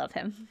child, I love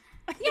him.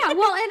 Yeah,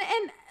 well,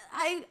 and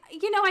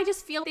I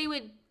just feel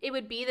it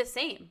would be the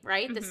same,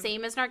 right? The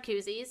same as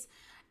Narcoossee's.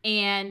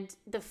 And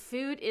the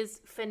food is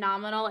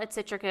phenomenal at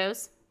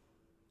Citrico's.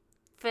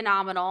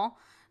 Phenomenal.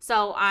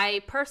 So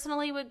I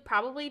personally would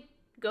probably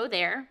go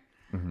there.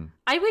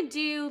 I would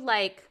do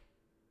like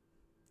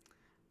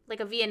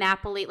a Via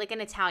Napoli, like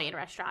an Italian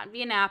restaurant.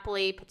 Via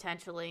Napoli,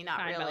 potentially, not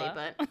Fine, really,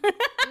 Bella. but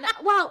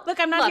well, Look,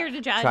 I'm not here to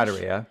judge.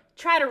 Trattoria.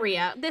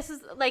 Trattoria. This is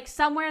like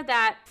somewhere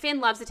that Finn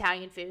loves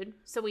Italian food,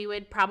 so we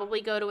would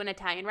probably go to an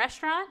Italian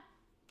restaurant.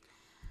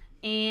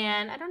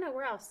 And I don't know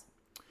where else.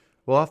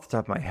 Well, off the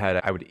top of my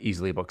head, I would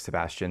easily book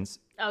Sebastian's.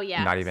 Oh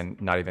yeah, Not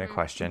even a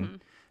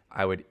question.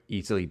 I would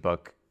easily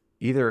book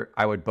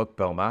I would book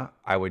Boma.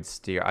 I would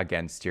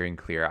steering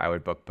clear. I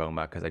would book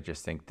Boma because I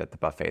just think that the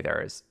buffet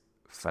there is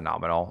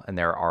phenomenal, and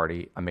there are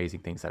already amazing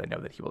things that I know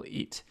that he will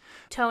eat.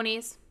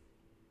 Tony's.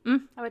 I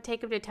would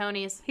take him to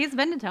Tony's. He's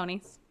been to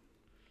Tony's.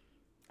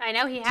 I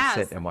know he has.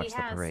 Sit and He watch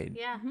the has. parade.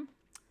 Yeah.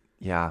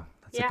 Yeah,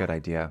 that's a Yeah. good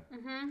idea.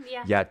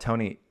 Yeah. Yeah,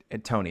 Tony's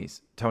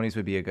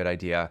would be a good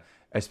idea,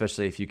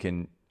 especially if you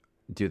can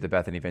do the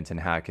Bethany Vinton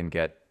hack and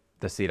get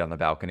the seat on the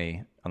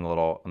balcony, on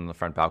the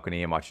front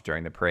balcony, and watch it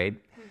during the parade.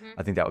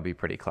 I think that would be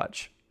pretty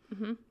clutch.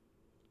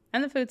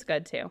 And the food's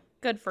good too.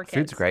 Good for kids.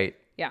 Food's great.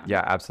 Yeah.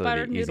 Yeah, absolutely.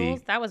 Buttered Easy.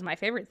 noodles. That was my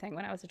favorite thing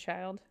when I was a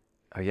child.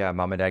 Oh yeah,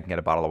 mom and dad can get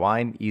a bottle of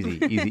wine. Easy,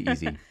 easy,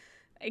 easy.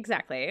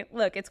 Exactly.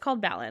 Look, it's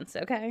called balance,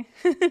 okay?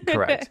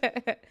 Correct.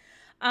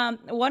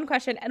 One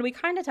question, and we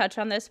kind of touched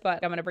on this, but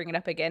I'm going to bring it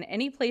up again.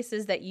 Any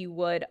places that you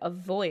would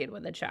avoid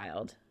with a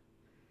child?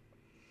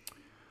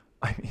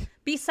 I mean,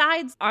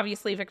 Besides,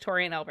 obviously,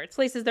 Victoria and Albert's,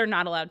 places they're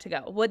not allowed to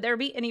go. Would there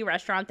be any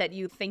restaurant that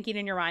you thinking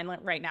in your mind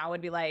right now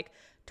would be like,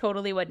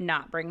 totally would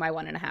not bring my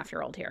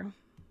 1.5-year-old here?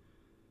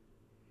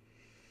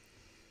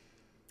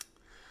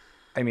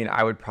 I mean,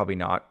 I would probably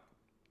not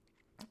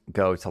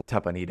go to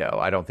Tapanito.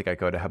 I don't think I'd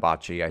go to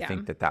Hibachi. I Yeah.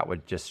 think that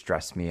would just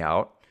stress me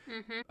out.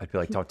 I'd be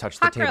like, don't touch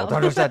the Hot table. grill.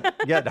 Don't touch that.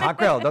 Yeah, the hot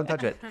grill. Don't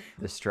touch it.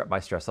 My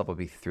stress level would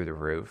be through the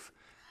roof.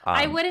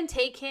 I wouldn't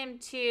take him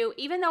to,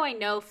 even though I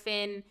know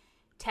Finn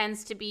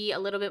tends to be a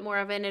little bit more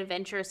of an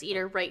adventurous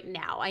eater right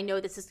now. I know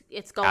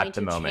it's going At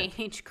the to moment.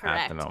 change. Correct.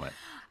 At the moment.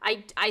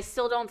 I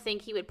still don't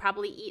think he would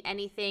probably eat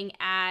anything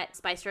at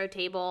Spice Road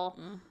Table,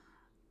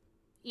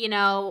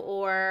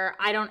 or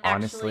I don't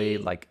Honestly, actually.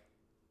 like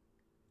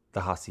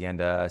the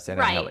Hacienda, San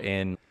Right. Angelo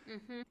Inn,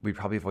 we'd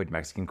probably avoid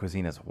Mexican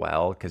cuisine as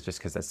well, because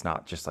that's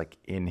not just like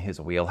in his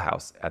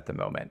wheelhouse at the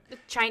moment.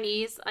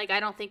 Chinese, like I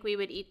don't think we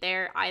would eat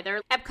there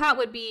either. Epcot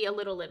would be a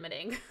little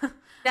limiting.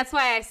 That's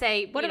why I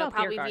say What about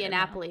probably Beer Via Garden,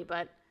 Napoli,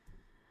 but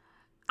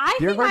I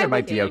Beer think garden I might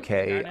would be do-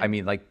 okay. Garden. I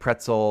mean, like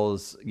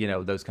pretzels,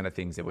 those kind of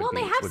things. It would Well, be.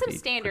 they have would some be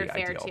standard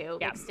pretty fare ideal. too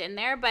Yeah. mixed in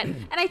there, but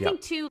and I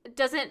think too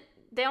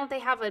don't they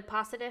have a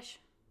pasta dish?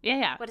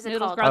 Yeah. What is it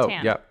Noodles called? Oh,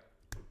 gratin. yep.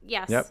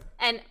 Yes. Yep.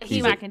 And he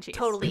Easy. would Mac and cheese.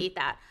 totally eat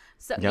that.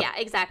 So Yep. yeah,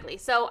 exactly.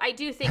 So I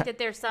do think that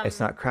there's some It's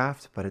not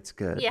craft, but it's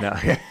good. Yeah.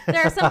 No.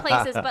 there are some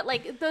places, but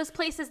like those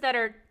places that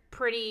are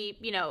pretty,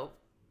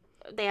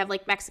 they have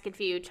like Mexican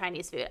food,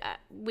 Chinese food,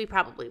 we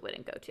probably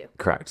wouldn't go to.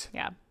 Correct.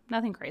 Yeah,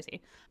 nothing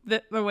crazy.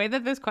 The way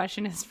that this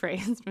question is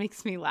phrased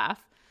makes me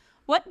laugh.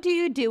 What do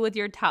you do with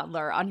your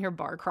toddler on your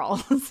bar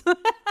crawls?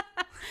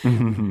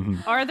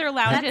 Are there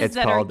lounges It's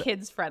that are called-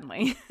 kids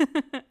friendly?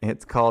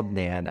 It's called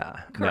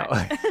Nana.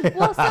 Correct. No.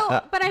 Well,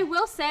 but I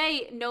will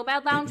say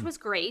Nomad Lounge was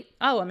great.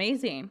 Oh,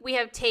 amazing. We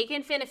have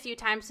taken Finn a few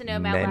times to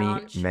Nomad many,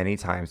 Lounge. many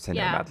times to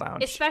Yeah. Nomad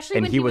Lounge. Especially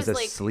and when he he was was,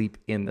 like- asleep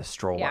in the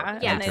stroller. Yeah,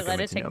 Yeah. and they took him let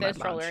it into take the Nomad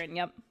stroller Lounge. in.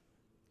 Yep.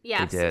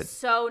 Yes, did.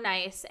 so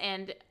nice.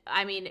 And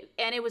I mean,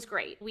 and it was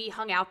great. We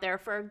hung out there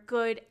for a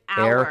good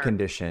hour. Air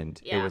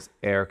conditioned. Yeah. It was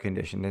air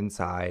conditioned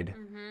inside.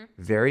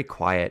 Very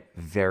quiet,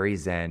 very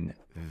zen,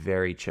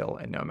 very chill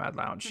in Nomad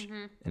Lounge.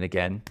 And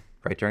again,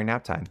 right during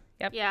nap time.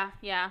 Yeah.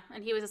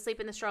 And he was asleep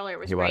in the stroller. It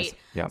was He was, great.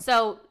 yeah.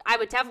 So I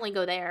would definitely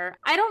go there.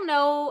 I don't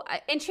know.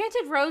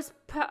 Enchanted Rose,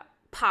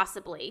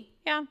 possibly.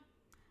 Yeah.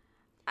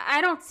 I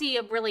don't see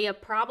really a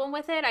problem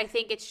with it. I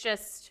think it's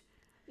just,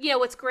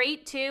 what's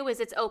great too is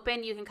it's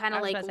open. You can kind I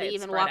of was like gonna say it's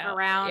leave and spread walk out.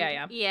 around.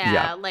 Yeah.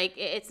 Yeah. Like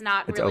it's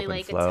not It's really open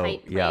like flow. a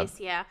tight Yeah. place.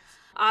 Yeah.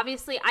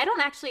 Obviously, I don't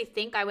actually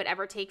think I would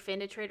ever take Finn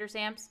to Trader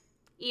Sam's.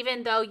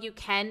 Even though you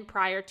can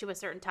prior to a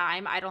certain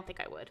time, I don't think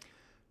I would.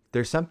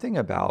 There's something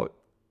about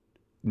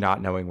not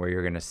knowing where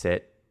you're going to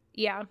sit.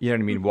 Yeah. You know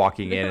what I mean?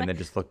 Walking in and then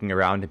just looking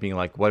around and being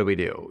like, what do we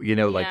do?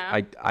 Like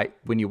Yeah. I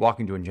when you walk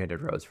into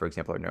Enchanted Rose, for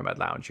example, or Nomad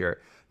Lounge, you're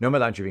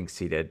being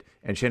seated.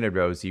 Enchanted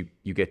Rose, you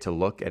get to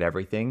look at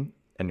everything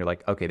and you're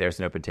like, okay, there's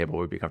an open table.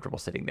 We'd be comfortable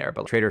sitting there.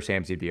 But Trader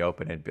Sam's, you'd be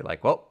open and be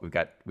like, well,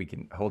 we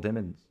can hold him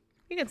and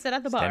You can sit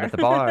at the bar. stand at the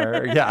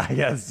bar. Yeah,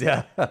 yes,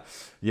 yeah.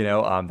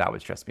 That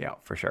would stress me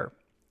out for sure.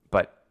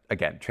 But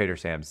again, Trader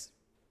Sam's,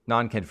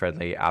 non-kid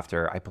friendly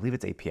after, I believe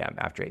it's 8 p.m.,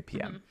 after 8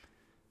 p.m.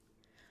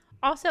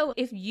 Also,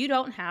 if you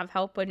don't have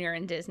help when you're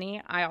in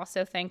Disney, I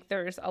also think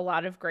there's a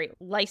lot of great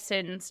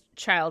licensed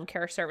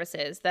childcare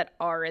services that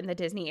are in the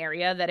Disney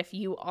area that if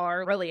you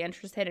are really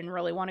interested and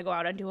really want to go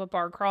out and do a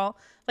bar crawl,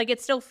 like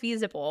it's still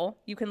feasible.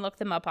 You can look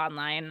them up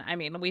online. I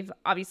mean, we've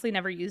obviously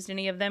never used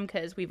any of them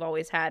because we've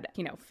always had,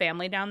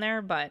 family down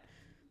there, but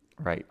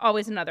Right.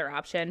 always another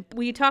option.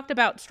 We talked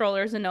about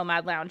strollers and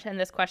Nomad Lounge, and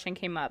this question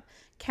came up.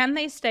 Can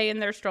they stay in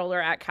their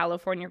stroller at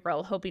California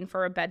Grill hoping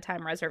for a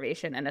bedtime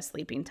reservation and a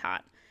sleeping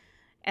tot?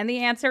 And the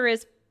answer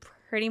is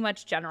Pretty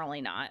much generally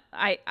not.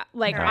 I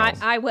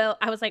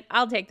was like,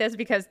 I'll take this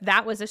because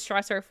that was a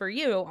stressor for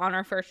you on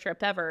our first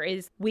trip ever,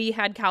 is we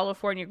had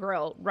California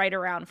Grill right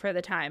around for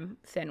the time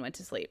Finn went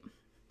to sleep.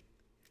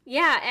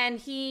 Yeah, and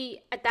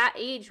he, at that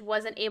age,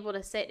 wasn't able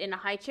to sit in a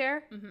high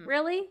chair,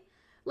 really.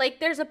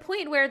 Like, there's a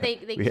point where they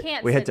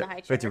can't sit in a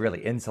high chair. We had to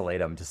really insulate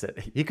him to sit.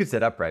 He could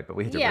sit upright, but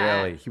we had to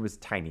really, he was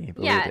tiny.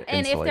 But yeah,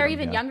 and if they're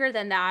even younger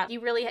than that,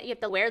 you have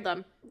to wear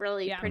them,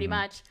 really, pretty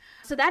much.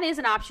 So that is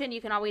an option.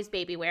 You can always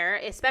baby wear,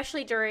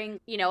 especially during,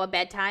 a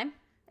bedtime,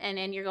 and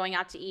then you're going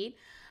out to eat.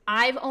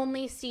 I've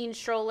only seen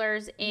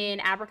strollers in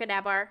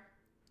Abracadabra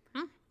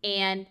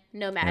and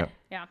Nomad. Yep.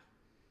 Yeah.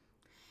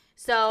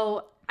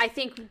 So I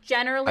think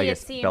generally it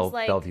seems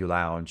like Bellevue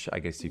Lounge. I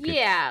guess you could.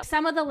 Yeah,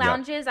 some of the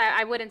lounges,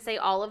 I wouldn't say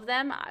all of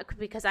them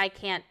because I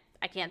can't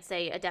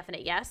say a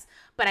definite yes.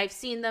 But I've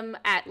seen them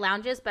at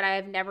lounges, but I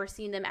have never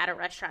seen them at a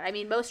restaurant. I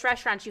mean, most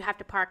restaurants you have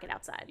to park it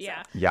outside.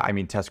 Yeah. So. Yeah, I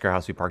mean, Tusker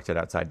House, we parked it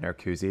outside.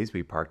 Narcoossee's,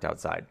 we parked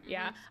outside.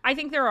 Yeah. I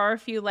think there are a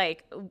few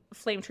like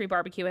Flame Tree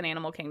Barbecue and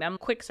Animal Kingdom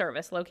quick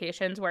service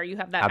locations where you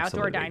have that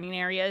outdoor dining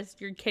areas.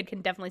 Your kid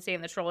can definitely stay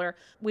in the stroller.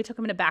 We took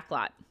him to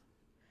Backlot.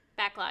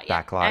 Backlot,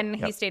 yeah. Backlot, and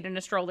he stayed in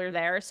a stroller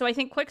there. So I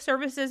think quick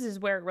services is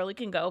where it really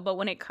can go. But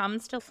when it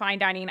comes to fine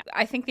dining,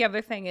 I think the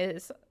other thing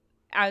is,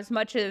 as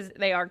much as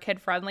they are kid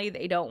friendly,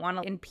 they don't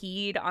want to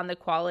impede on the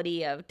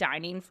quality of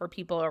dining for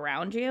people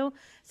around you.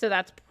 So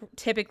that's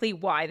typically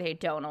why they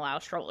don't allow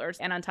strollers.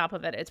 And on top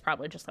of it, it's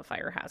probably just a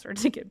fire hazard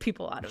to get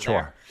people out of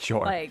there.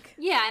 Sure. Like,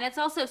 yeah, and it's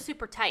also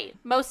super tight.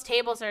 Most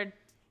tables are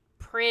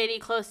pretty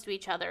close to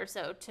each other,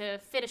 so to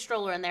fit a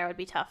stroller in there would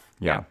be tough.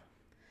 Yeah.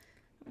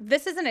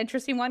 This is an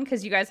interesting one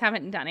because you guys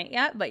haven't done it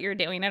yet, but you're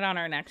doing it on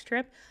our next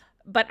trip.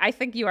 But I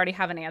think you already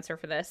have an answer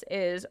for this,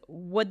 is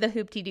would the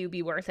Hoop-Dee-Doo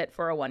be worth it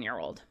for a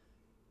 1-year-old?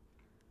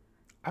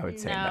 I would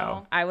say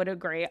no. I would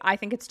agree. I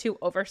think it's too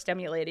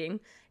overstimulating.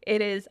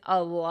 It is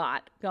a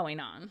lot going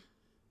on.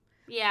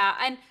 Yeah,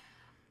 and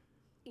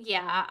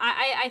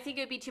I think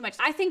it would be too much.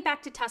 I think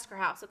back to Tusker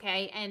House,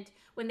 okay? And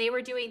when they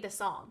were doing the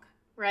song,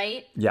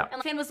 right? Yeah.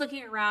 And Finn was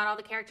looking around, all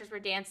the characters were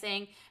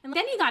dancing. And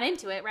then he got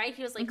into it, right?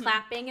 He was like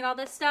clapping and all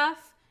this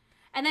stuff.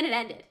 And then it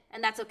ended.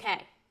 And that's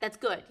okay. That's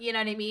good. You know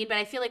what I mean? But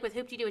I feel like with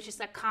Hoop-Dee-Doo, it's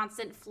just a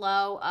constant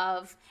flow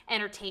of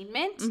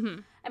entertainment.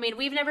 I mean,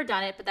 we've never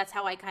done it, but that's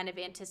how I kind of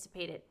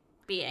anticipate it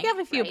being. You have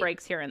a few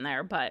breaks here and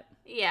there, but...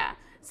 Yeah.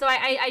 So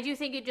I do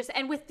think it just...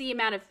 And with the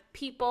amount of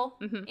people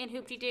in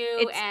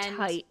Hoop-Dee-Doo it's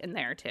tight in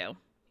there, too.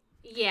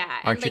 Yeah.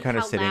 Aren't you kind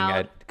of sitting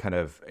at kind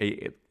of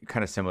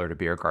similar to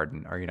Beer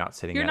Garden? Are you not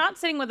sitting You're not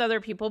sitting with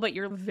other people, but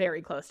you're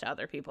very close to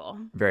other people.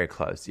 Very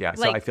close, yeah.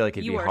 So Like, I feel like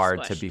it'd be you are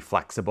hard squished. to be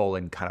flexible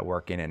and kind of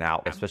work in and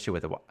out, especially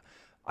with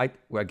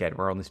again,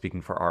 we're only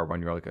speaking for our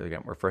 1-year-old.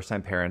 Again, we're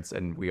first-time parents,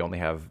 and we only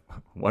have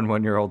one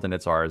 1-year-old, and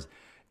it's ours.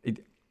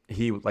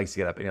 He likes to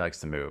get up and he likes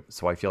to move.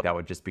 So I feel that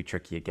would just be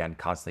tricky, again,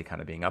 constantly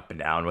kind of being up and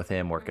down with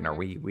him, working our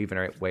weaving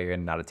our way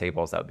in and out of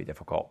tables. That would be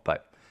difficult.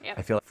 But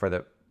I feel like for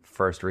the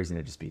first reason,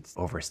 it'd just be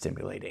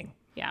overstimulating.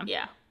 Yeah.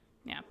 Yeah.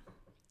 Yeah.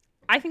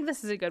 I think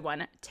this is a good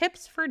one.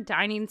 Tips for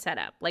dining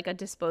setup, like a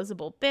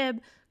disposable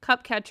bib,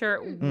 cup catcher,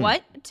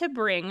 what to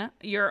bring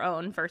your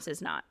own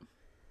versus not.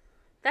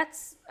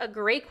 That's a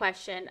great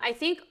question. I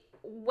think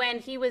when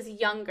he was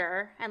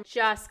younger and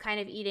just kind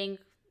of eating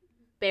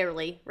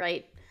barely,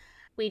 right?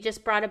 We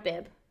just brought a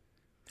bib.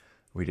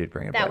 We did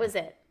bring a That bib. was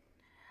it.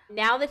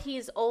 Now that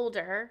he's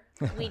older,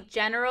 we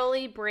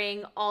generally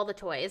bring all the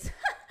toys.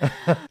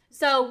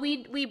 So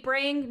we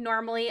bring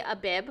normally a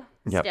bib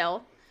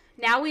still.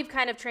 Now we've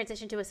kind of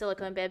transitioned to a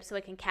silicone bib so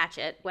it can catch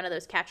it, one of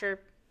those catcher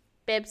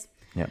bibs.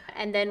 Yep.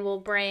 And then we'll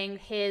bring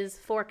his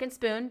fork and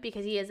spoon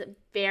because he is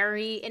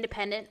very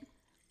independent.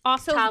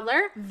 Also,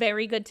 Toddler.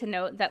 very good to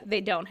note that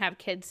they don't have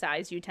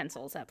kid-size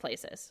utensils at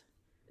places.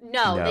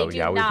 No, they do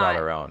not. We brought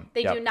our own.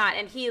 They do not,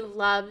 and he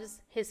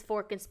loves his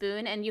fork and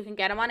spoon, and you can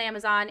get them on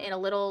Amazon in a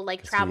little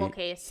like travel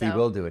case. So. He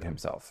will do it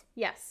himself.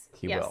 Yes,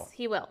 He will.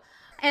 He will.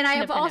 And I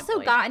have also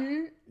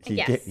gotten He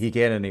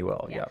can and he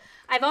will. Yeah.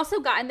 I've also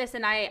gotten this,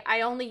 and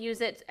I only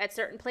use it at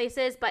certain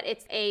places, but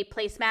it's a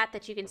placemat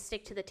that you can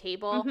stick to the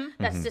table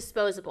that's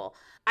disposable.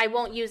 I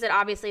won't use it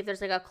obviously if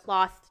there's like a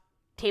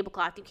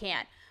tablecloth. You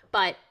can't,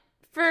 but.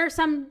 For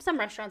some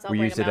restaurants, we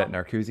used it at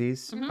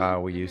Narcoossee's.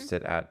 We used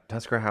it at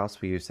Tusker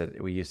House. We used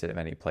it at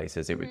many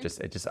places. It would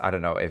just I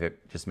don't know if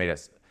it just made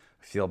us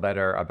feel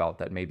better about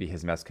that. Maybe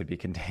his mess could be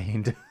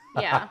contained.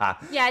 Yeah.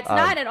 It's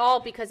not at all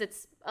because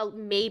it's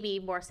maybe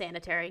more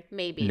sanitary.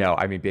 Maybe. No,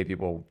 I mean, baby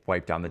will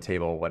wipe down the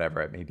table,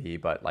 whatever it may be.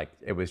 But like,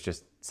 it was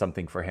just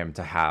something for him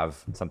to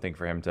have, something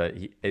for him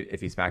to.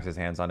 If he smacks his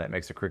hands on it, it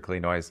makes a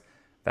crinkly noise.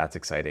 That's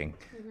exciting,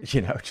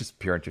 just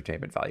pure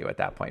entertainment value at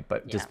that point.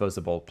 But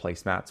disposable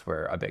placemats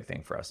were a big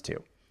thing for us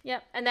too.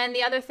 Yep. And then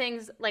the other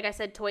things, like I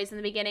said, toys in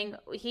the beginning,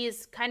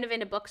 he's kind of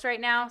into books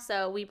right now.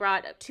 So we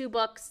brought 2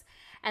 books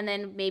and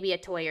then maybe a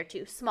toy or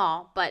 2,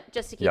 small, but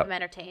just to keep him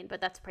entertained.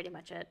 But that's pretty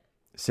much it.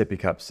 Sippy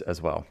cups as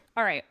well.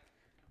 All right.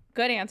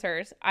 Good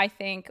answers. I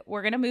think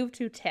we're going to move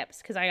to tips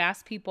because I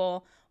asked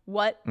people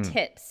What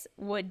tips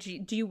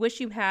do you wish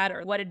you had,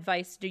 or what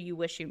advice do you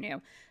wish you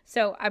knew?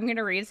 So I'm going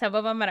to read some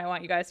of them, and I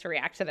want you guys to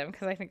react to them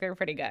because I think they're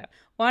pretty good.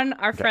 One,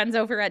 our friends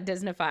over at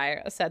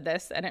Disneyfy said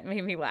this, and it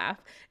made me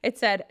laugh. It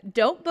said,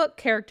 don't book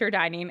character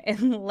dining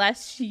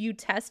unless you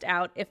test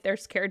out if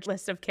there's scared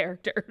list of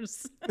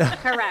characters.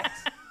 Correct.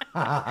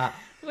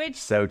 Which,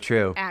 So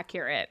true.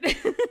 accurate.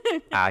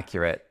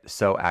 Accurate.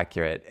 So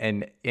accurate.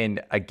 And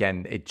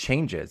again, it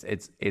changes.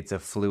 It's a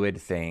fluid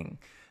thing.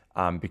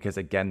 Because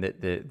again,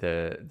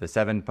 the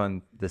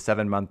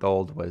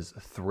 7-month-old was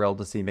thrilled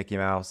to see Mickey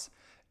Mouse,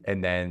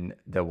 and then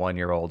the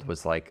 1-year-old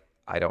was like,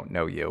 I don't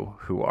know you.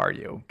 Who are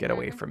you? Get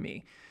away from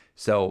me.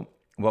 So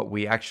what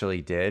we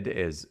actually did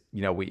is,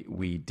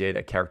 we did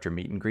a character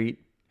meet and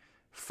greet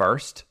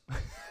first,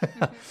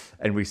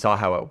 and we saw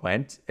how it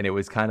went, and it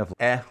was kind of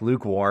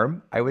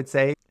lukewarm, I would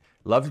say.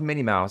 Loved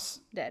Minnie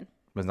Mouse. Did.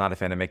 Was not a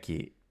fan of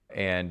Mickey.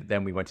 And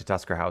then we went to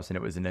Tusker House, and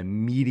it was an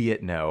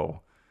immediately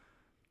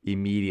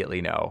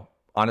no,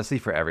 honestly,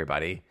 for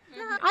everybody.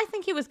 I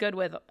think he was good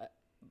with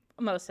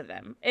most of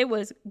them. It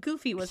was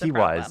Goofy was He a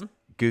problem. was.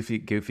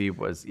 Goofy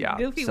was, yeah.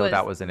 Goofy so was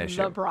that was an issue.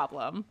 the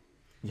problem.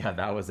 Yeah,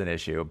 that was an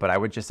issue. But I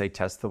would just say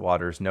test the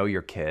waters, know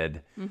your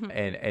kid,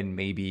 and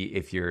maybe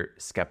if you're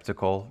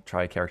skeptical,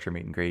 try a character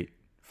meet and greet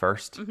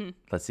first.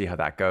 Let's see how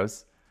that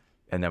goes.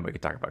 And then we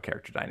could talk about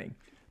character dining.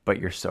 But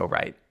you're so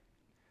right.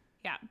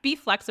 Yeah, be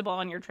flexible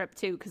on your trip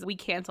too, because we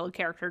canceled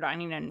character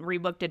dining and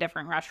rebooked a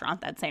different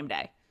restaurant that same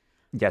day.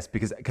 Yes,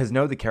 because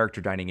no, the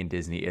character dining in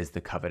Disney is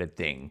the coveted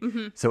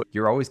thing. So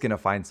you're always going to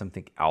find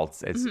something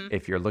else.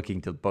 If you're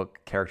looking to book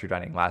character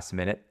dining last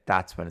minute,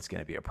 that's when it's going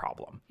to be a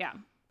problem. Yeah.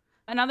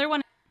 Another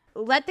one,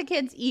 let the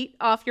kids eat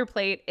off your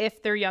plate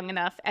if they're young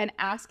enough, and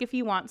ask if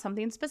you want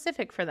something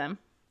specific for them.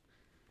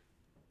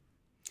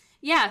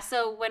 Yeah,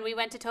 so when we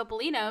went to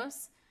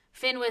Topolino's,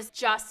 Finn was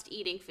just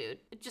eating food,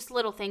 just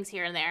little things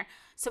here and there.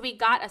 So we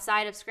got a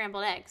side of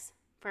scrambled eggs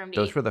for him to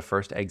Those eat. were the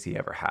first eggs he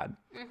ever had.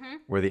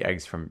 Were the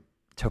eggs from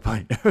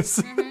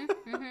Topolino's.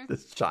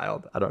 This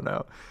child, I don't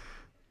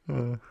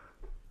know.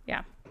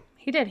 Yeah,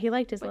 he did. He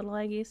liked his little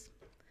eggies.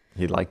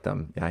 He liked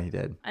them. Yeah, he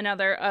did.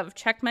 Another of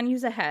check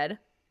menus ahead,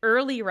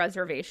 early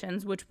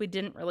reservations, which we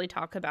didn't really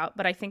talk about,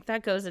 but I think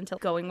that goes into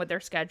going with their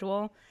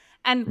schedule.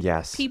 And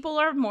Yes. people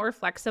are more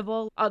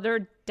flexible.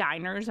 Other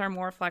diners are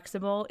more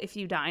flexible if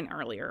you dine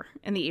earlier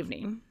in the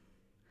evening.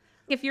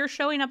 If you're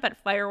showing up at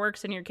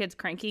fireworks and your kid's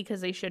cranky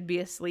because they should be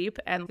asleep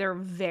and they're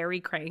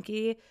very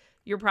cranky,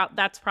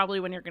 that's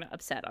probably when you're going to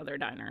upset other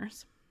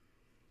diners.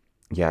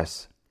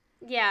 Yes.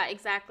 Yeah,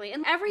 exactly.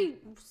 And every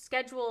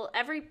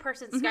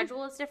person's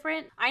schedule is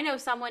different. I know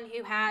someone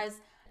who has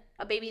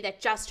a baby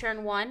that just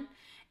turned 1,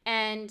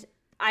 and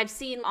I've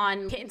seen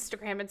on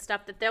Instagram and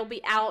stuff that they'll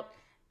be out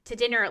to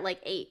dinner at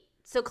like 8.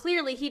 So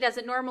clearly he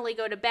doesn't normally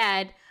go to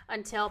bed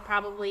until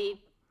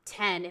probably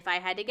 10, if I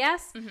had to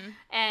guess.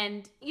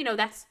 And,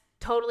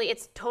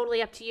 it's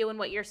totally up to you and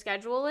what your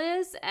schedule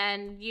is.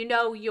 And you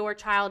know your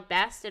child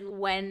best. And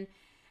when,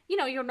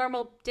 your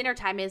normal dinner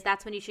time is,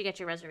 that's when you should get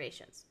your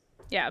reservations.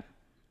 Yeah.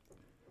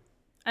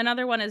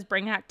 Another one is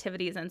bring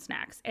activities and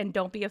snacks, and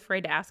don't be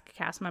afraid to ask a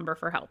cast member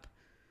for help.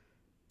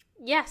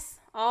 Yes.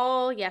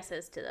 All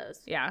yeses to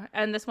those. Yeah.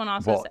 And this one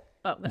also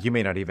You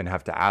may not even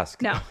have to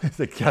ask. No.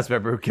 The cast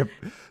member who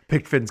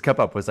picked Finn's cup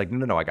up was like,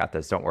 no, I got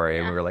this. Don't worry.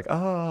 And we were like,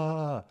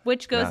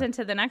 Which goes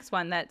into the next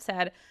one that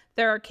said,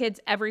 there are kids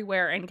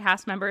everywhere and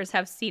cast members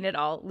have seen it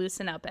all.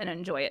 Loosen up and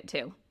enjoy it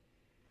too.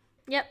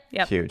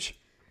 Yep.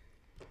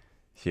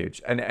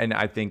 Huge. And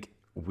I think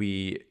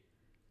we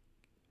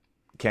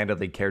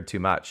candidly cared too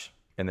much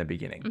in the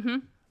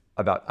beginning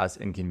about us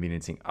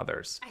inconveniencing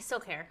others. I still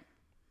care.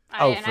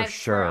 For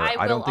sure.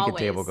 I don't think a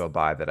day will go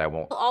by that I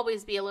won't. Will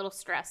always be a little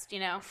stressed,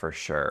 For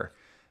sure.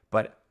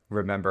 But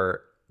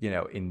remember,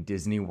 in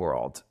Disney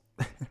World,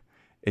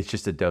 it's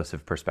just a dose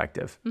of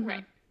perspective.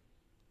 Right.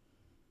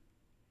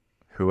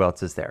 Who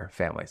else is there?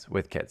 Families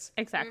with kids.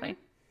 Exactly.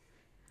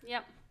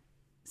 Yep.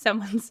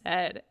 Someone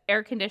said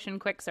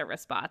air-conditioned quick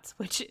service spots,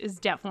 which is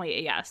definitely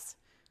a yes.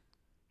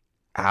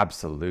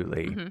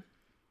 Absolutely.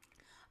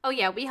 Oh,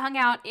 yeah. We hung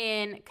out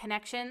in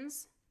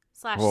Connections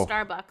 /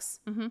 Starbucks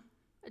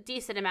a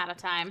decent amount of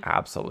time.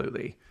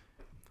 Absolutely.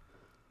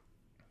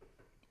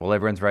 Well,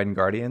 everyone's riding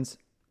Guardians.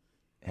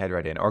 Head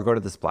right in or go to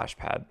the splash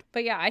pad.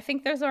 But yeah, I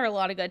think those are a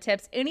lot of good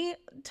tips. Any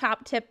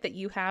top tip that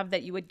you have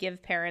that you would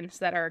give parents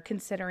that are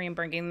considering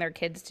bringing their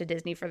kids to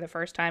Disney for the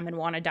first time and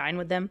want to dine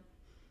with them?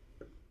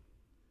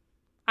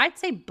 I'd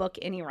say book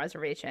any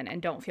reservation and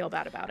don't feel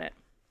bad about it.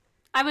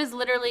 I was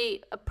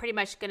literally pretty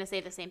much going to say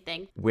the same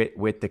thing.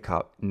 With the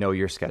cup, know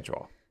your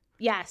schedule.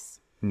 Yes.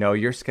 Know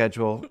your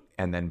schedule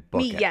and then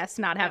book it. Yes,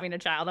 not having a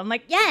child. I'm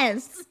like,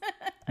 yes.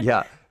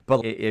 Yeah.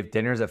 But if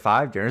dinner's at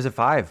 5, dinner's at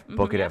 5.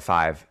 Book it at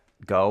 5.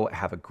 Go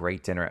have a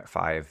great dinner at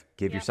 5.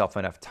 Give yourself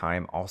enough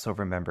time. Also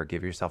remember,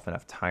 give yourself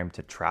enough time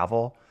to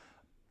travel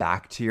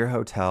back to your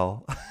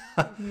hotel.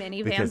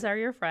 Minivans are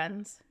your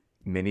friends.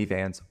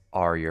 Minivans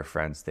are your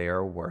friends. They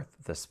are worth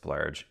the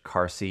splurge.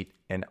 Car seat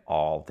and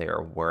all, they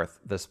are worth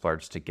the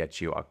splurge to get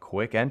you a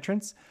quick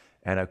entrance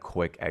and a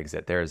quick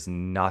exit. There's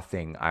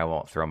nothing I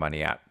won't throw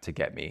money at to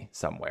get me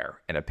somewhere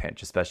in a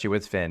pinch, especially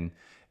with Finn.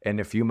 In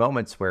a few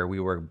moments where we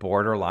were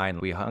borderline,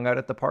 we hung out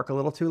at the park a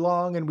little too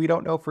long and we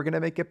don't know if we're going to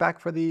make it back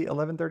for the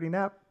 11:30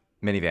 nap.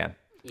 Minivan.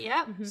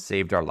 Yeah.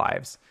 Saved our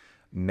lives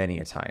many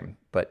a time.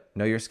 But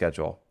know your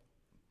schedule.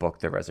 Book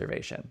the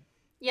reservation.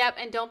 Yep.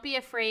 And don't be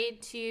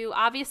afraid to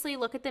obviously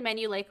look at the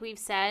menu like we've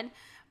said,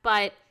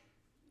 but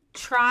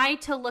try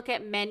to look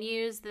at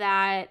menus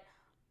that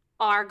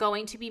are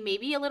going to be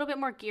maybe a little bit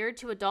more geared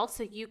to adults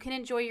so you can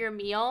enjoy your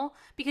meal,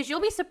 because you'll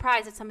be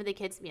surprised at some of the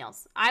kids'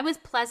 meals. I was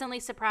pleasantly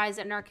surprised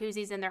at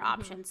Narcoossee's and their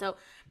options. So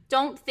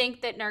don't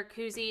think that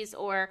Narcoossee's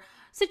or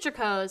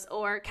Citrico's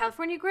or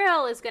California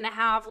Grill is going to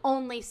have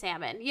only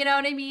salmon. You know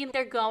what I mean?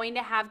 They're going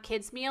to have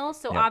kids' meals.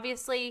 So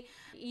obviously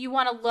you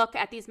want to look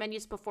at these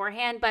menus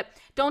beforehand, but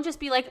don't just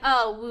be like,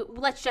 oh,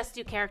 let's just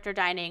do character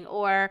dining,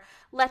 or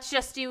let's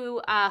just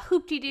do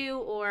Hoop-Dee-Doo,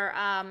 or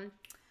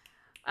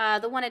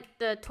the one at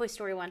the Toy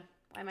Story one.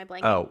 Why am I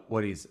blanking? Oh,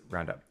 Woody's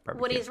Roundup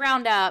Barbecue. Woody's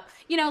Roundup.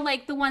 You know,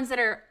 like the ones that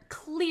are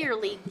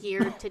clearly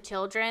geared to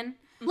children.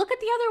 Look at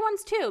the other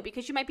ones too,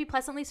 because you might be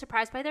pleasantly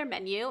surprised by their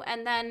menu,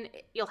 and then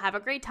you'll have a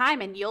great time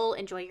and you'll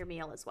enjoy your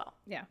meal as well.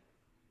 Yeah.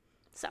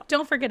 So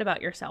Don't forget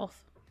about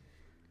yourself.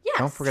 yes,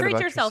 Don't forget Treat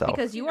about yourself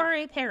because you are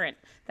a parent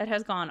that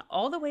has gone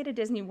all the way to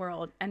Disney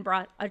World and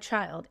brought a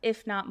child,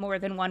 if not more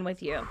than one,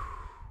 with you.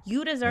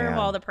 You deserve Man.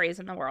 all the praise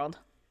in the world.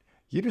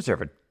 You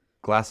deserve a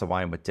glass of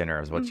wine with dinner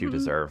is what you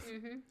deserve.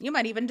 You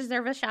might even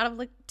deserve a shot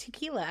of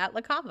tequila at La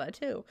Cava,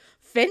 too.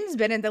 Finn's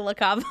been into La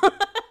Cava.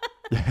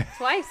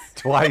 twice.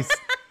 Twice.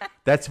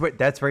 That's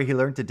where he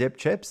learned to dip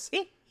chips.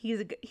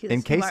 He's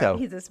In queso.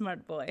 He's a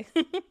smart boy.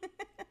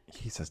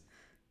 He's a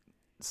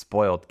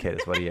spoiled kid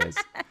is what he is.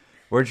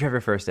 Where'd you have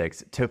your first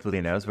eggs?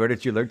 Topolino's. Where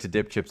did you learn to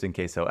dip chips in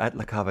queso? At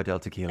La Cava del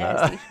Tequila.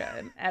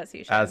 As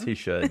he should. As he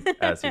should.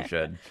 As he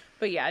should.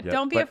 But yeah, Yep.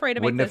 don't be But afraid to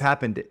make wouldn't those. have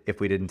happened if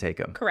we didn't take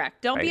him.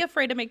 Correct. Don't be Right.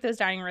 afraid to make those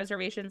dining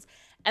reservations,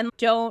 and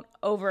don't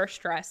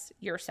overstress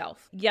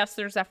yourself. Yes,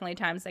 there's definitely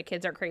times that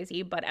kids are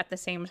crazy, but at the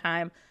same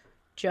time,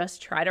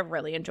 just try to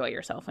really enjoy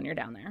yourself when you're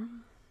down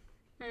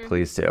there.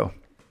 Please do.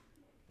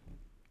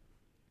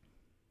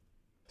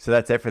 So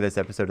that's it for this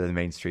episode of The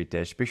Main Street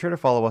Dish. Be sure to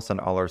follow us on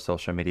all our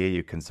social media.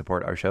 You can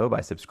support our show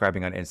by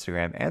subscribing on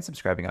Instagram and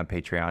subscribing on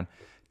Patreon.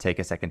 Take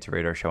a second to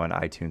rate our show on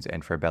iTunes.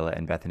 And for Bella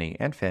and Bethany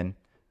and Finn,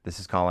 this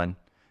is Colin,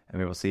 and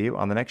we will see you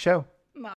on the next show.